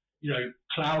of,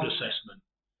 cloud assessment.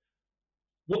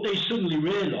 What they suddenly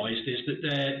realised is that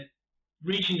they're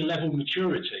reaching a level of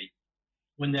maturity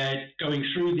when they're going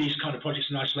through these kind of projects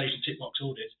and isolation tick box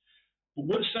audits. But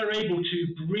once they're able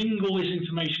to bring all this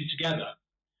information together,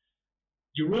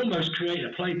 you're almost creating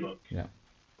a playbook. Yeah.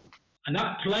 And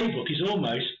that playbook is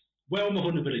almost where my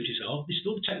vulnerabilities are. This is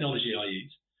all the technology I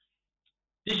use.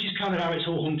 This is kind of how it's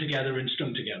all hung together and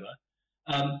strung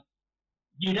together.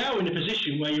 You're now in a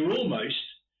position where you're almost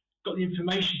got the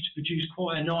information to produce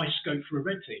quite a nice scope for a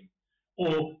red team,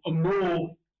 or a more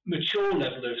mature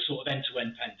level of sort of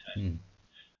end-to-end pen test.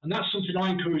 And that's something I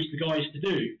encourage the guys to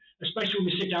do, especially when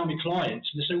we sit down with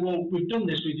clients and they say, well, we've done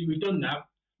this, we've done that.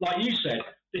 Like you said,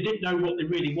 they didn't know what they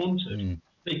really wanted.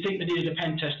 They think they needed a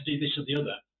pen test to do this or the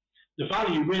other. The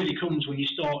value really comes when you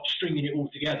start stringing it all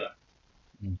together.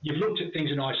 You've looked at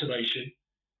things in isolation.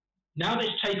 Now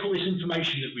let's take all this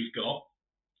information that we've got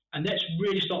and let's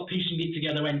really start piecing it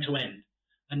together end to end.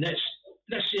 And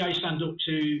let's see how you stand up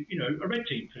to, a red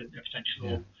team potential,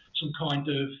 or some kind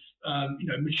of,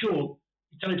 mature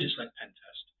intelligence-led pen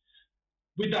test.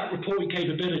 With that reporting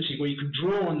capability where you can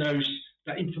draw on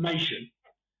that information,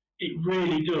 it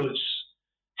really does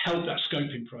help that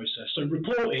scoping process. So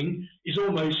reporting is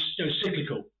almost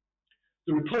cyclical.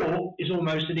 The report is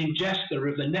almost an ingester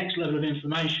of the next level of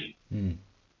information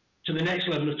to the next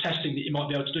level of testing that you might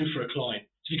be able to do for a client.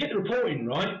 So if you get the reporting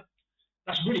right,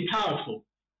 that's really powerful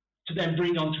to then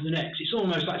bring on to the next. It's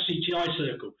almost like CTI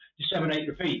circle, disseminate,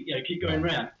 repeat, keep going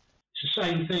round. It's the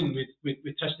same thing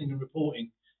with testing and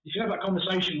reporting. If you have that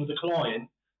conversation with a client,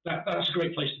 that's a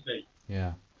great place to be.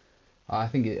 Yeah, I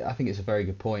think it's a very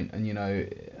good point. And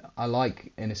I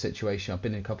like, in a situation, I've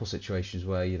been in a couple of situations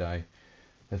where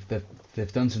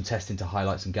they've done some testing to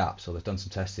highlight some gaps, or they've done some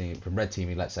testing from red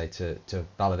teaming, let's say, to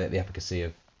validate the efficacy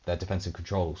of their defensive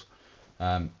controls.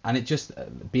 And it just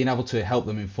being able to help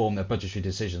them inform their budgetary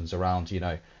decisions around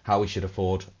how we should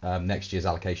afford next year's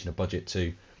allocation of budget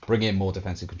to bring in more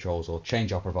defensive controls, or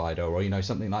change our provider, or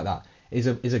something like that is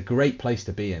a great place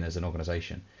to be in as an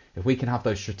organisation. If we can have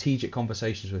those strategic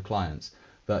conversations with clients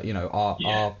that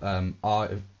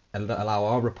allow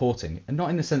our reporting, and not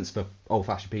in the sense of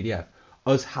old-fashioned PDF,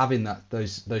 us having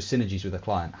those synergies with the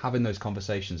client, having those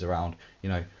conversations around,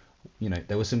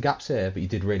 there were some gaps here, but you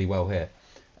did really well here,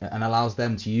 and allows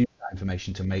them to use that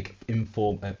information to make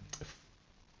informed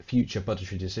future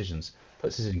budgetary decisions.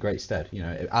 Puts us in great stead.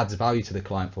 It adds value to the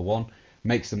client for one,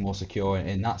 makes them more secure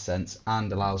in that sense,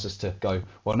 and allows us to go,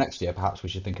 well, next year perhaps we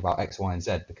should think about X, Y, and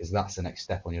Z, because that's the next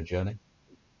step on your journey.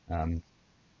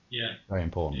 Very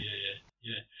important.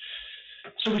 Yeah.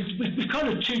 So we've kind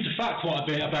of chewed the fat quite a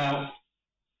bit about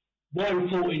why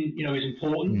reporting, is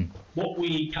important. What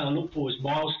we kind of look for as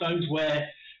milestones where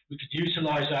we could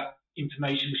utilise that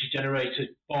information which is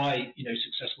generated by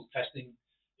successful testing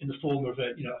in the form of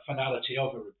a finality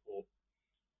of a report.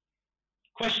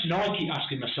 Question I keep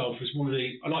asking myself is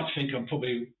I like to think I'm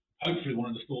hopefully one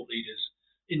of the thought leaders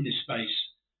in this space.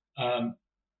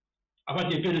 I've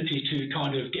had the ability to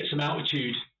kind of get some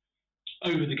altitude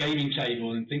over the gaming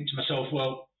table and think to myself,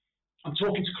 well, I'm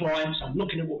talking to clients, I'm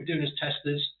looking at what we're doing as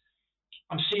testers,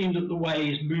 I'm seeing that the way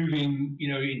is moving,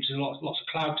 into lots of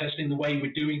cloud testing, the way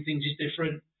we're doing things is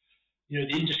different, the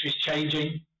industry is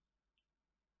changing.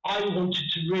 I wanted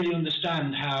to really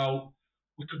understand how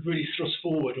we could really thrust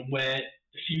forward and where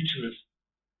the future of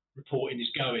reporting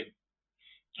is going.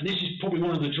 And this is probably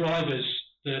one of the drivers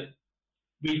that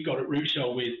we've got at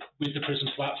Rootshell with the Prism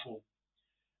platform.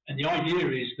 And the idea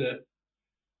is that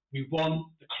we want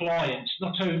the clients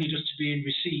not only just to be in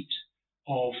receipt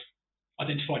of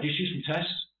identified issues from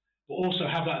tests, but also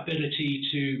have that ability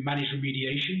to manage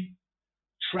remediation,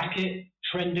 track it,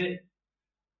 trend it,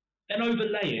 then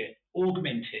overlay it,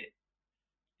 augment it.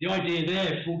 The idea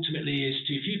there ultimately is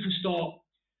if you can start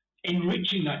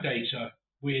enriching that data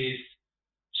with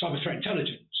cyber threat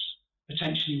intelligence,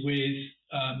 potentially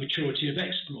with maturity of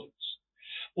exploits,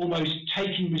 almost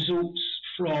taking results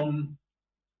from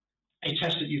a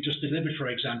test that you've just delivered, for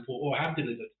example, or have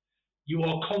delivered, you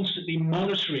are constantly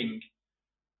monitoring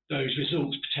those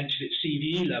results, potentially at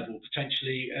CVE level,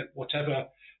 potentially at whatever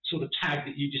sort of tag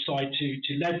that you decide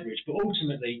to leverage, but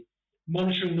ultimately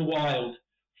monitoring the wild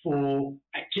for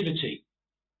activity,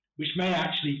 which may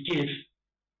actually give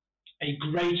a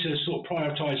greater sort of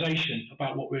prioritization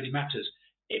about what really matters.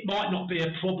 It might not be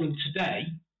a problem today,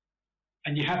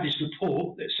 and you have this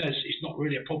report that says it's not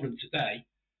really a problem today,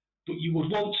 but you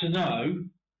would want to know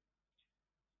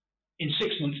in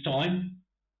 6 months' time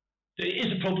that it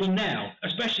is a problem now,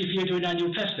 especially if you're doing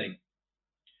annual testing.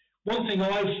 One thing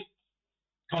I've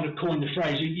kind of coined the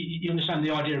phrase, you understand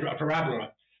the idea of a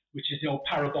parabola, which is the old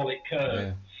parabolic curve.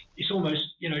 Yeah. It's almost,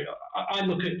 I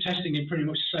look at testing in pretty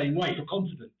much the same way for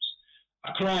confidence.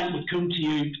 A client would come to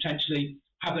you, potentially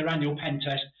have their annual pen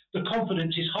test. The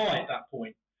confidence is high at that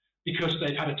point because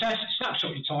they've had a test,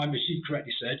 snapshot in time, as you've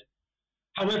correctly said.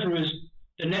 However, as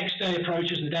the next day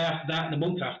approaches, the day after that, and the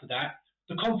month after that,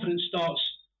 the confidence starts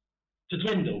to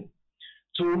dwindle.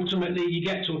 So ultimately, you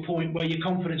get to a point where your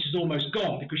confidence is almost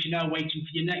gone because you're now waiting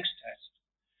for your next test.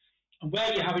 And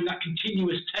where you're having that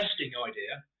continuous testing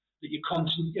idea, that you're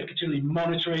continually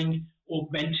monitoring,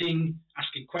 augmenting,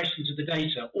 asking questions of the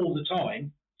data all the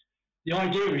time, the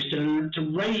idea is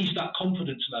to raise that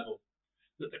confidence level,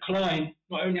 that the client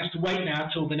not only has to wait now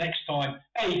till the next time,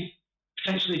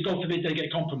 potentially, God forbid, they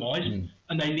get compromised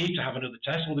and they need to have another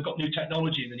test, or they've got new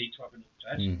technology and they need to have another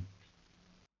test.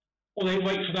 Or they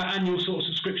wait for that annual sort of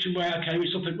subscription where, okay,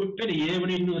 we've been a year, we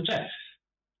need another test.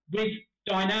 With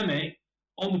dynamic,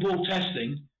 on-the-ball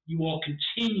testing, you are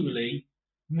continually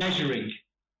measuring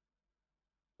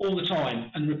all the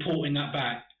time and reporting that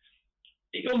back.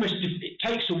 It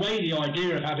takes away the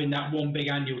idea of having that one big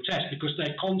annual test because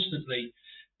they're constantly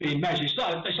being measured. It's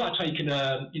like taking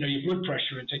your blood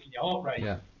pressure and taking your heart rate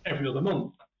every other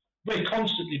month. We're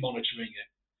constantly monitoring it.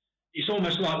 It's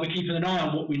almost like we're keeping an eye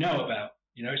on what we know about.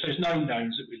 So it's known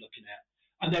knowns that we're looking at.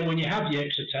 And then when you have the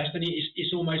extra test, then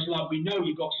it's almost like we know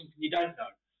you've got something you don't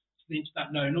know. It's into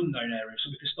that known unknown area,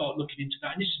 so we can start looking into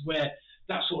that. And this is where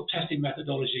that sort of testing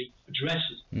methodology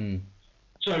addresses.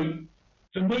 So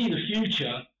for me, the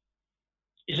future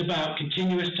is about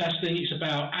continuous testing. It's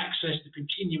about access to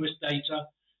continuous data,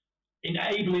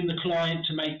 enabling the client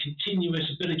to make continuous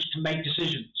ability to make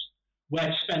decisions, where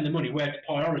to spend the money, where to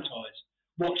prioritise,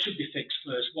 what should be fixed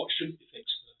first, what shouldn't be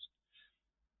fixed first.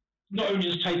 Not only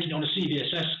just taking on a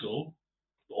CVSS score,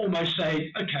 but almost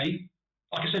saying, okay,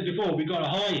 like I said before, we've got a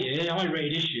high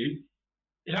rated issue.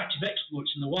 There's active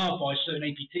exploits in the wild by certain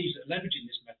APTs that are leveraging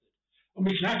this method. And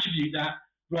we can attribute that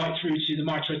right through to the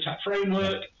monitor attack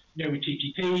framework, with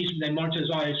TTPs, and then monitor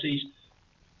IOCs.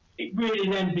 It really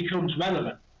then becomes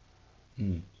relevant,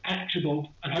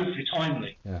 actionable, and hopefully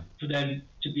timely for them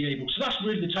to be able. So that's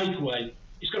really the takeaway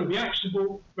It's got to be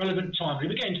actionable, relevant, and timely.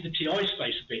 We're getting to the TI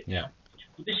space a bit now.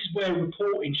 But this is where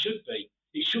reporting should be.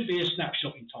 It should be a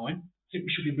snapshot in time. I think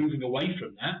we should be moving away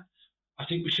from that. I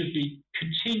think we should be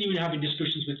continuing having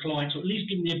discussions with clients, or at least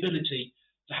giving the ability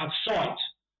to have sight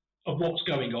of what's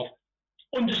going on.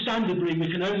 Understandably, we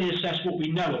can only assess what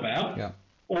we know about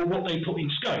or what they put in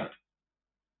scope.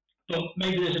 But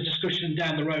maybe there's a discussion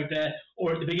down the road there,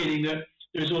 or at the beginning, that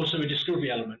there's also a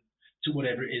discovery element to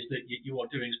whatever it is that you are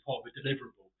doing as part of a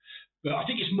deliverable. But I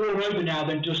think it's more over now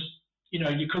than just,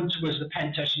 you come to us as a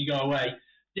pen test and you go away.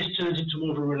 This turns into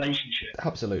more of a relationship.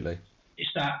 Absolutely.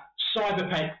 It's that cyber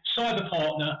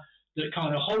partner that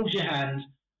kind of holds your hand.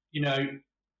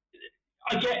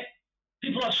 I get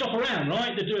people like shop around,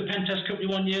 right? They do a pen test company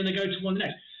one year and they go to one the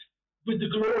next. With the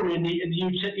glory and the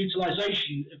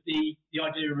utilisation of the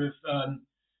idea of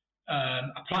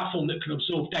a platform that can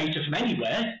absorb data from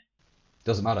anywhere.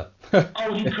 Doesn't matter. I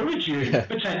would encourage you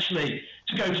potentially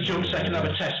to go to JumpSec and have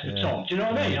a test with Tom. Do you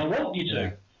know what I mean? I want you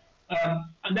to.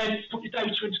 And then put your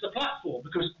data into the platform,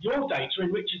 because your data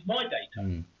enriches my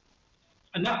data.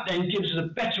 And that then gives us a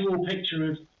better all picture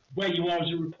of where you are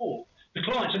as a report. The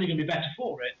client's only going to be better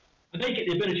for it, and they get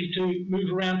the ability to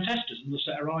move around testers, and the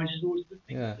set of eyes is always a good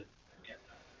thing.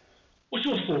 What's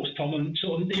your thoughts, Tom, on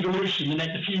sort of the evolution,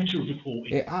 the future of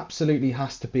reporting? It absolutely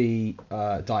has to be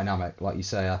dynamic, like you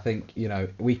say. I think,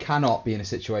 we cannot be in a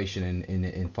situation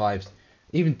in 5,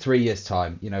 even 3 years'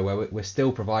 time, where we're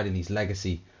still providing these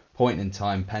legacy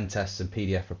point-in-time pen tests and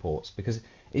PDF reports, because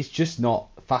it's just not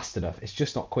fast enough. It's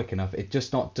just not quick enough. It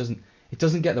just doesn't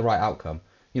get the right outcome.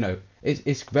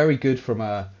 It's very good from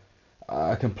a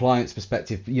compliance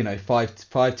perspective.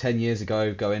 5-10 years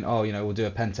ago, going, we'll do a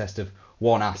pen test of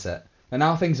one asset. And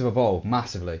now things have evolved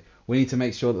massively. We need to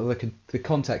make sure that the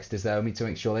context is there. We need to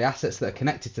make sure the assets that are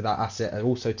connected to that asset are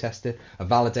also tested, are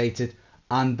validated,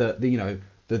 and that the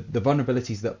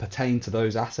vulnerabilities that pertain to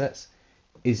those assets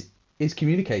is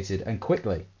communicated, and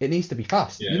quickly. It needs to be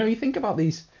fast. You think about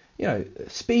these.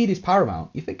 Speed is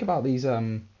paramount. You think about these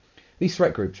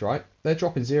threat groups, right? They're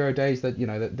dropping 0 days. That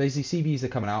these CVs are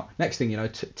coming out. Next thing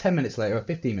 10 minutes later, or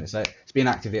 15 minutes later, it's being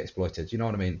actively exploited. You know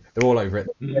what I mean? They're all over it.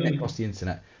 They're across the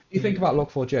internet. You think about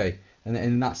Log4j, and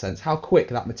in that sense, how quick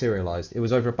that materialised. It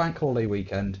was over a bank holiday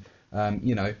weekend.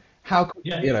 How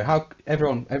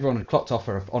everyone had clocked off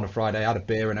on a Friday, had a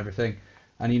beer and everything,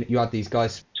 and you had these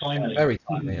guys very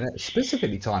timely, and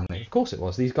specifically timely. Of course it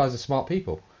was. These guys are smart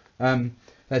people. They're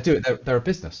a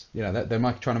business. They're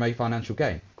trying to make financial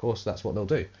gain. Of course, that's what they'll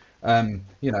do.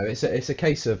 It's a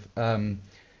case of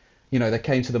they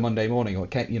came to the Monday morning, or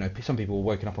some people were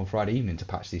woken up on Friday evening to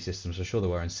patch these systems. I'm sure they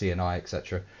were in CNI,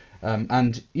 etc.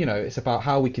 It's about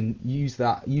how we can use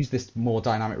this more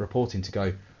dynamic reporting to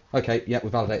go, okay, we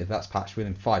validated that's patched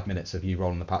within 5 minutes of you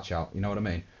rolling the patch out. You know what I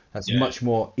mean? That's a much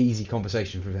more easy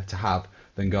conversation to have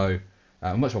than go,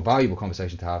 a much more valuable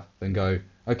conversation to have than go,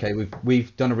 okay,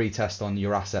 we've done a retest on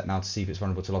your asset now to see if it's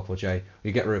vulnerable to Log4j.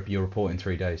 You get your report in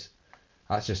 3 days.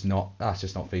 That's just not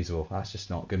feasible. That's just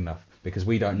not good enough, because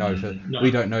we don't know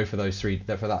for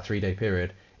that 3 day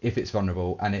period if it's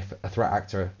vulnerable, and if a threat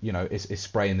actor is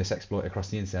spraying this exploit across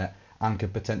the internet and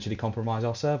could potentially compromise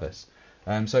our service.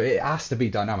 So it has to be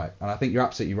dynamic, and I think you're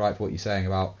absolutely right for what you're saying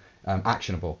about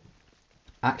actionable.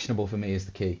 Actionable for me is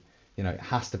the key. It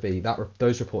has to be that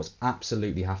those reports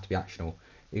absolutely have to be actionable.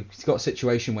 If you've got a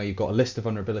situation where you've got a list of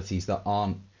vulnerabilities that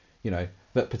aren't,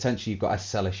 that potentially you've got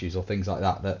SSL issues or things like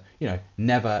that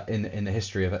never in the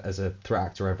history of it as a threat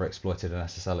actor ever exploited an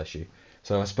SSL issue.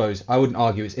 So I suppose I wouldn't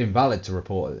argue it's invalid to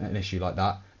report an issue like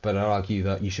that, but I'd argue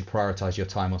that you should prioritize your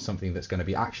time on something that's going to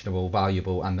be actionable,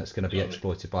 valuable, and that's going to be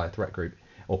exploited by a threat group,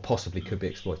 or possibly could be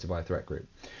exploited by a threat group.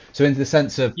 So in the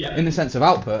sense of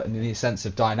output, and in the sense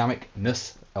of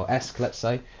dynamicness, or ESK, let's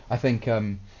say, I think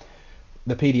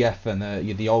the PDF and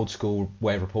the old school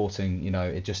way of reporting,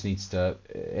 it just needs to.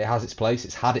 It has its place.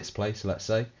 It's had its place, let's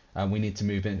say, and we need to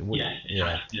move in.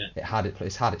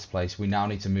 It's had its place. We now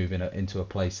need to move into a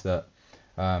place that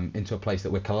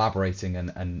we're collaborating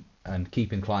and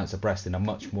keeping clients abreast in a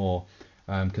much more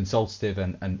consultative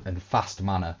and fast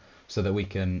manner, so that we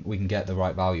can get the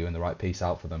right value and the right piece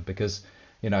out for them. Because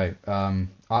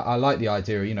I like the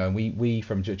idea. We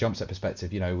from JumpSec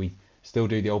perspective, we still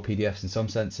do the old PDFs in some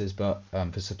senses, but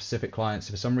for specific clients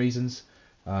for some reasons,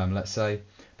 let's say.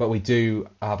 But we do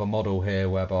have a model here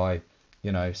whereby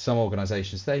some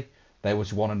organisations they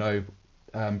would want to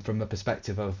know from the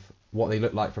perspective of what they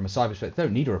look like from a cyber perspective. They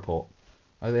don't need a report.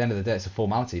 At the end of the day, it's a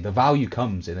formality. The value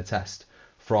comes in a test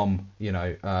from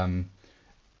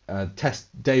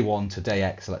test day 1 to day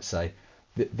X, let's say.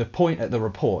 The point at the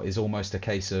report is almost a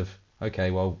case of,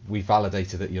 okay, well, we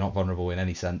validated that you're not vulnerable in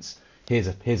any sense. Here's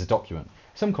a document.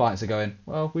 Some clients are going,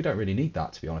 well, we don't really need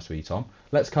that, to be honest with you, Tom.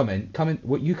 Let's come in.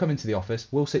 You come into the office.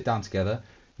 We'll sit down together.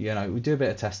 We do a bit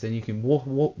of testing. You can walk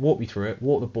me through it,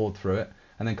 walk the board through it,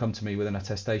 and then come to me with an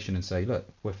attestation and say, look,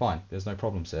 we're fine. There's no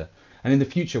problems here. And in the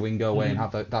future, we can go away and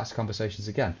have those conversations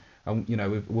again. And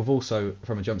we've also,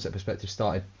 from a jump set perspective,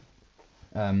 started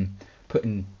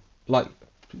putting, like,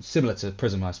 similar to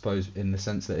Prism, I suppose, in the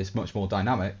sense that it's much more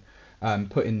dynamic,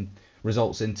 putting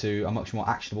results into a much more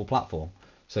actionable platform.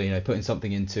 So, putting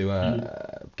something into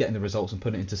getting the results and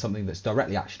putting it into something that's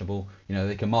directly actionable.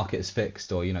 They can mark it as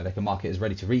fixed, or they can mark it as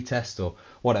ready to retest or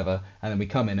whatever, and then we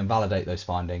come in and validate those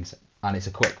findings, and it's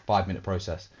a quick 5-minute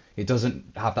process. It doesn't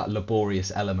have that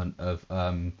laborious element of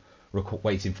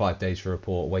waiting 5 days for a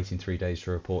report, waiting 3 days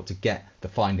for a report to get the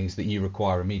findings that you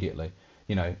require immediately.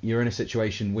 You're in a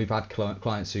situation, we've had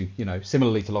clients who,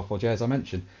 similarly to Log4j, as I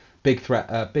mentioned, big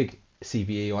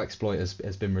CVE or exploit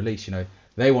has been released.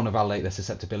 They want to validate their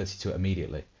susceptibility to it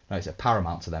immediately. It's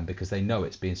paramount to them because they know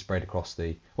it's being sprayed across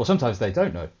or sometimes they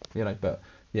don't know, but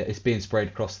yeah, it's being sprayed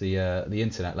across the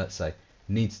internet, let's say. It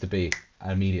needs to be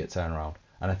an immediate turnaround.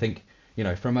 And I think,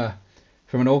 from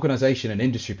an organization and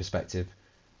industry perspective,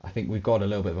 I think we've got a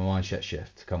little bit of a mindset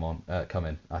shift to come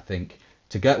in. I think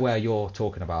to get where you're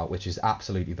talking about, which is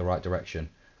absolutely the right direction,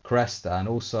 Crest and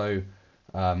also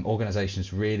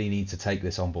organizations really need to take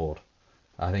this on board.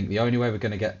 I think the only way we're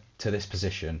going to get to this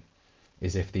position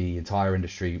is if the entire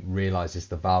industry realizes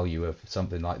the value of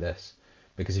something like this.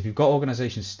 Because if you've got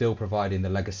organizations still providing the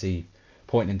legacy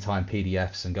point in time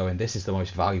PDFs and going, this is the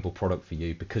most valuable product for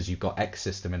you because you've got X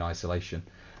system in isolation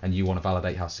and you want to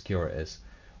validate how secure it is,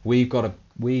 we've got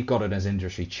to as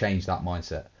industry change that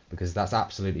mindset, because that's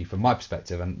absolutely, from my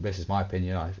perspective, and this is my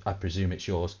opinion, I presume it's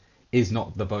yours, is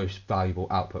not the most valuable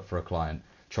output for a client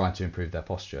trying to improve their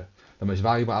posture. The most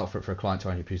valuable output for a client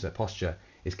trying to improve their posture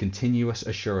is continuous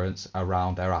assurance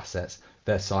around their assets,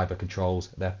 their cyber controls,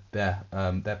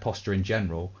 their posture in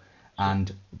general,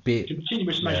 and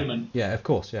continuous measurement. Yeah, of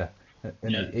course, yeah.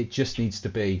 And it just needs to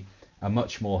be a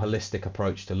much more holistic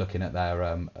approach to looking at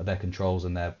their controls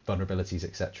and their vulnerabilities,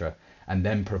 etc., and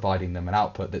then providing them an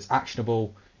output that's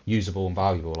actionable, usable, and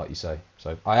valuable, like you say.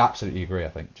 So I absolutely agree. I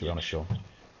think, to be honest, Shaun.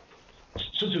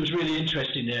 Something was really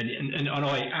interesting there, and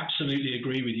I absolutely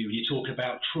agree with you. You talk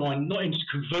about trying not only to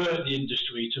convert the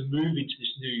industry to move into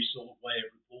this new sort of way of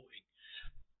reporting.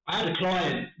 I had a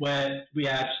client where we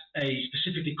had a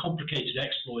specifically complicated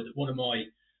exploit that one of my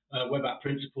web app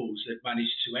principals had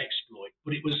managed to exploit,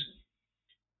 but it was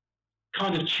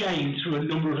kind of chained through a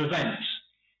number of events,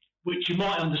 which you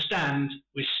might understand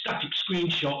with static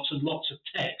screenshots and lots of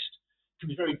text can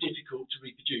be very difficult to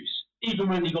reproduce, even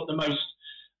when you've got the most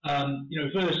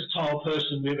versatile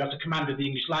person who has a command of the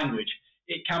English language.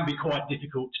 It can be quite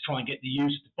difficult to try and get the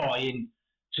user to buy in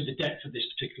to the depth of this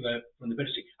particular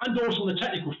vulnerability. And also on the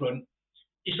technical front,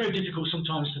 it's very difficult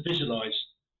sometimes to visualize.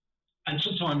 And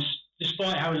sometimes,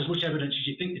 despite having as much evidence as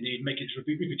you think they need, make it as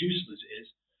reproducible as it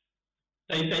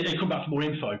is, they come back for more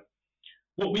info.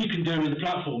 What we can do in the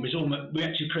platform is we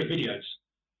actually create videos.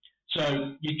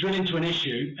 So you drill into an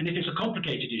issue, and if it's a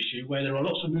complicated issue where there are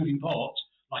lots of moving parts,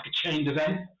 like a chained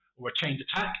event or a chained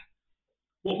attack,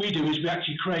 what we do is we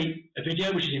actually create a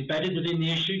video which is embedded within the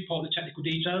issue, part of the technical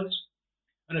details,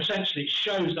 and essentially it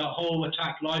shows that whole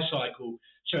attack life cycle,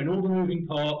 showing all the moving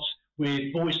parts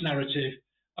with voice narrative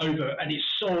over, and it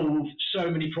solved so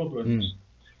many problems,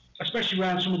 especially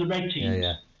around some of the red teams.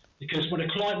 Yeah. Because when a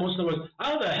client wants to know,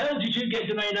 how the hell did you get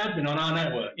domain admin on our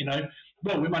network?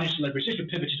 Well, we managed to leverage this, we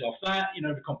pivoted off that, we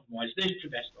compromised this,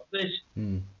 divested off this.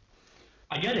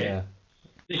 I get it. Yeah.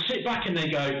 They sit back and they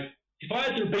go, if I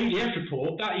had to do a BDF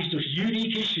report, that is just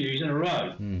unique issues in a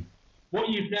row. What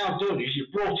you've now done is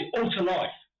you've brought it all to life.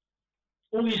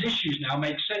 All these issues now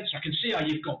make sense. I can see how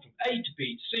you've gone from A to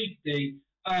B to C to D,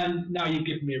 and now you've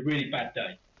given me a really bad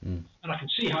day. And I can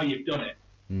see how you've done it.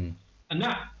 And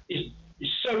that is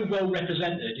so well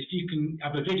represented if you can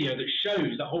have a video that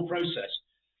shows that whole process.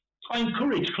 I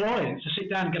encourage clients to sit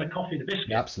down and get a coffee and a biscuit.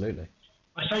 Yeah, absolutely.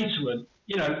 I say to them,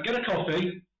 get a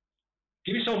coffee,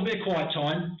 give yourself a bit of quiet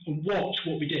time, and watch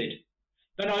what we did.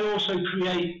 Then I also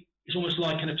create, it's almost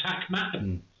like an attack map.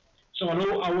 So I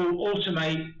will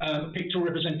automate a pictorial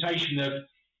representation of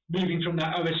moving from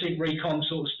that OSIG recon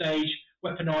sort of stage,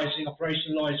 weaponizing,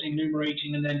 operationalizing,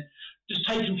 enumerating, and then just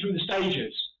taking through the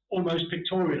stages, almost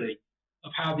pictorially,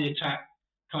 of how the attack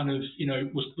kind of,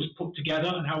 was put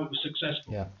together and how it was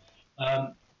successful. Yeah.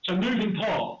 So moving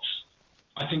parts,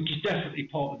 I think, is definitely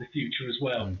part of the future as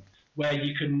well, where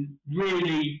you can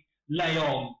really lay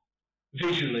on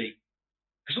visually.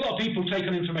 Because a lot of people take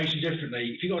on information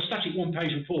differently. If you've got a static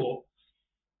one-page report,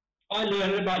 I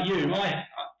learned about you.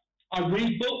 I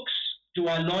read books, Do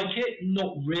I like it?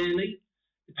 Not really,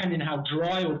 depending on how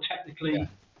dry or technically,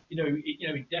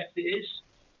 in depth it is.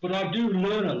 But I do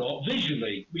learn a lot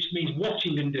visually, which means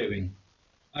watching and doing.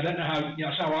 I don't know how,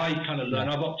 that's how I kind of learn.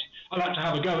 I like to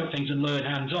have a go at things and learn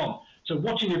hands-on. So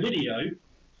watching a video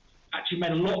actually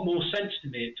made a lot more sense to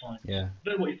me at times. Yeah. I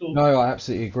don't know what you thought. No, I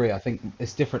absolutely agree. I think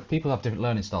it's different. People have different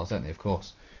learning styles, don't they? Of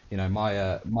course.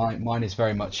 Mine is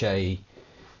very much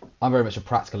I'm very much a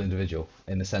practical individual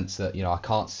in the sense that, I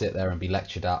can't sit there and be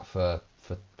lectured at for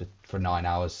 9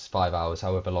 hours, 5 hours,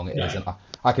 however long it is. And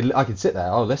I could sit there,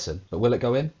 I'll listen, but will it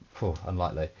go in?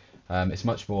 Unlikely. It's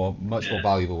much more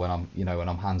valuable when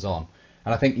I'm hands on.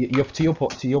 And I think to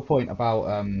your point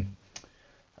about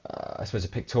I suppose a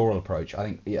pictorial approach, I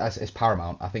think it's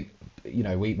paramount. I think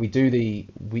we do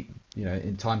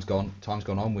in times gone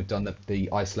on, we've done the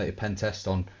isolated pen test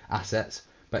on assets,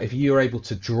 but if you're able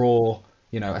to draw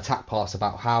attack paths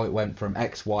about how it went from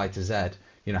X, Y to Z,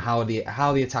 how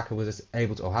the attacker was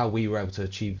able to, or how we were able to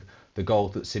achieve the goal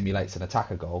that simulates an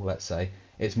attacker goal, let's say,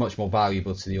 it's much more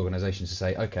valuable to the organization to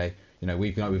say, okay,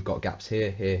 we've got gaps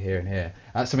here, and here.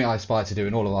 That's something I aspire to do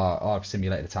in all of our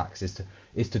simulated attacks,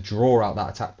 is to draw out that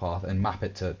attack path and map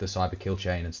it to the cyber kill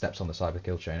chain and steps on the cyber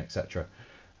kill chain, etc.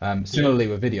 Similarly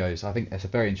with videos, I think that's a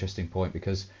very interesting point,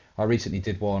 because I recently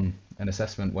did an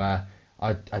assessment where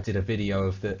I did a video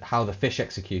of how the fish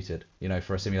executed,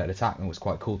 for a simulated attack, and it was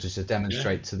quite cool just to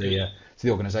demonstrate to the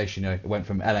organization. It went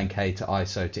from LNK to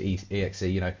ISO to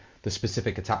EXE, the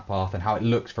specific attack path and how it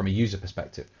looked from a user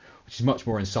perspective, which is much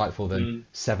more insightful than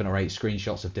 7 or 8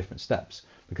 screenshots of different steps,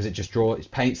 because it just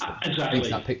paints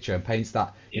that picture and paints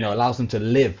that, allows them to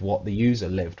live what the user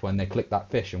lived when they clicked that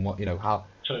fish, and what, how.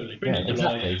 Totally.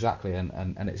 Exactly.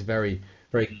 And it's a very,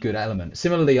 very good element.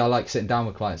 Similarly, I like sitting down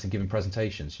with clients and giving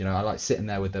presentations. I like sitting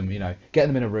there with them,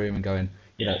 getting them in a room and going,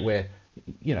 we're,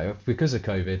 because of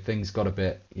COVID, things got a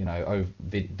bit,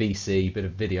 VC, bit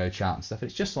of video chat and stuff.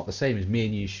 It's just not the same as me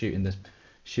and you shooting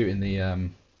the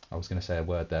I was going to say a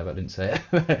word there, but I didn't say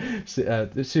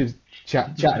it.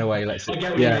 Chatting away, let's say.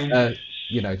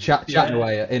 Chatting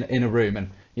away in a room, and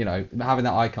having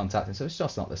that eye contact, and so it's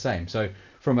just not the same. So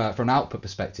from an output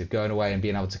perspective, going away and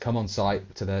being able to come on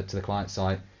site to the client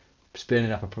site,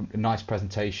 spinning up a nice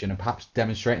presentation, and perhaps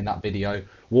demonstrating that video,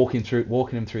 walking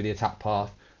them through the attack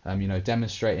path,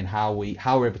 demonstrating how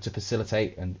we're able to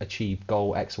facilitate and achieve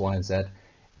goal X, Y, and Z,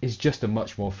 is just a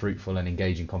much more fruitful and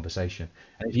engaging conversation.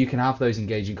 And if you can have those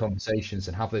engaging conversations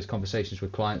and have those conversations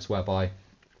with clients whereby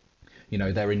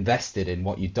they're invested in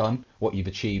what you've done, what you've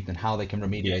achieved, and how they can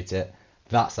remediate it,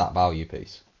 that's that value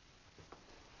piece.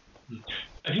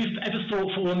 Have you ever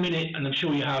thought for 1 minute, and I'm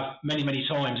sure you have many, many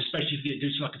times, especially if you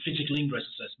do something like a physical ingress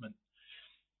assessment,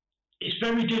 it's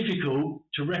very difficult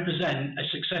to represent a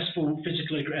successful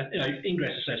physical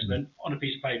ingress assessment on a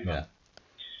piece of paper. Yeah.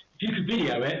 If you could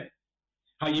video it,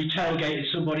 how you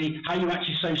tailgated somebody, how you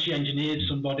actually socially engineered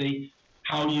somebody,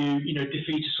 how you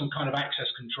defeated some kind of access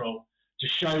control, to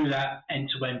show that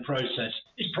end-to-end process,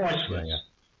 it's priceless. Yeah.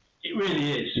 It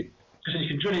really is. Because then you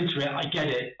can drill into it. I get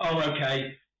it. Oh,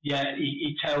 okay. Yeah,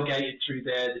 he tailgated through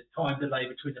there. The time delay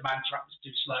between the man trap was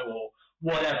too slow, or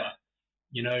whatever.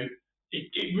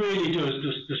 It really does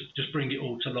just bring it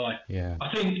all to life. Yeah.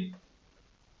 I think,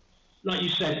 like you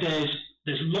said,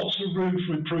 there's lots of room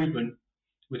for improvement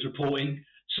with reporting.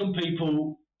 Some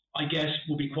people, I guess,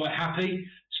 will be quite happy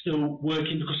still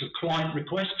working because of client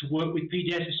requests to work with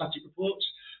PDS and static reports.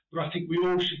 But I think we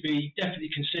all should be definitely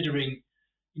considering,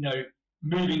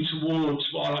 moving towards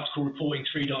what I like to call reporting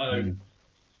 3.0,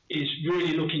 is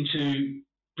really looking to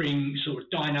bring sort of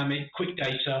dynamic, quick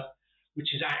data,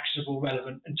 which is actionable,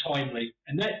 relevant, and timely.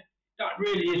 And that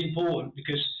really is important,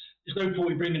 because there's no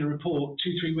point in bringing a report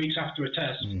 2-3 weeks after a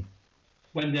test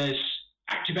when there's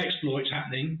active exploits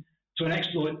happening to an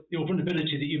exploit or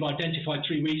vulnerability that you've identified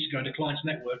 3 weeks ago in a client's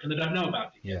network and they don't know about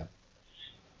it. Yeah.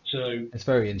 So it's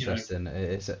very interesting.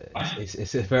 It's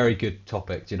a very good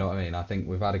topic. Do you know what I mean? I think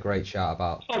we've had a great chat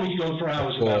about. Oh, we can go on for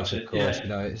hours about it. Of course,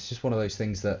 Yeah. It's just one of those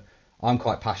things that I'm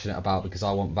quite passionate about, because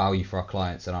I want value for our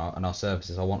clients and our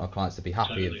services. I want our clients to be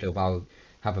happy and feel valued,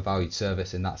 have a valued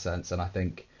service in that sense. And I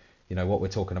think, what we're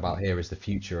talking about here is the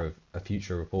future of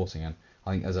reporting. And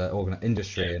I think as an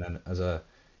industry and as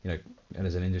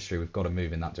an industry, we've got to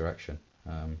move in that direction.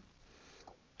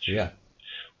 Yeah.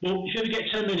 Well, if you ever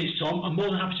get 10 minutes, Tom, I'm more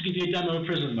than happy to give you a demo of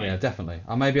Prism, mate. Yeah, definitely.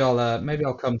 Maybe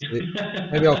I'll come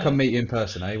maybe I'll come meet you in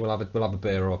person. We'll have a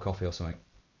beer or a coffee or something.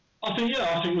 I think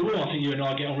we will. I think you and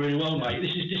I get on really well, mate.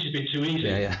 This has been too easy.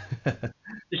 Yeah.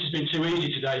 This has been too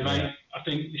easy today, mate. Yeah. I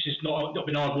think this has not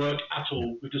been hard work at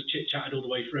all. We've just chit-chatted all the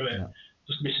way through it. Yeah.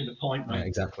 just missing the point, mate. Yeah,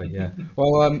 exactly. Yeah.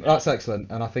 Well, that's excellent,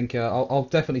 and I think I'll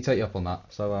definitely take you up on that.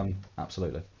 So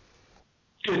absolutely.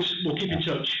 Good. We'll keep in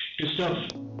touch. Good stuff.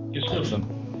 Good stuff.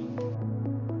 Awesome.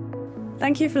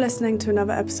 Thank you for listening to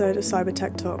another episode of Cyber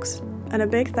Tech Talks, and a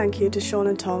big thank you to Shaun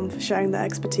and Tom for sharing their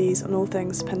expertise on all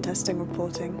things pen testing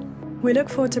reporting. We look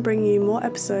forward to bringing you more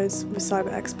episodes with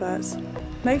cyber experts.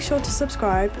 Make sure to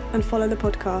subscribe and follow the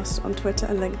podcast on Twitter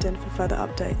and LinkedIn for further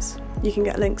updates. You can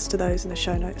get links to those in the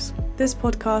show notes. This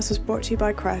podcast was brought to you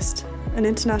by Crest, an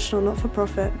international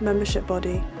not-for-profit membership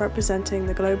body representing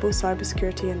the global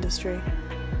cybersecurity industry.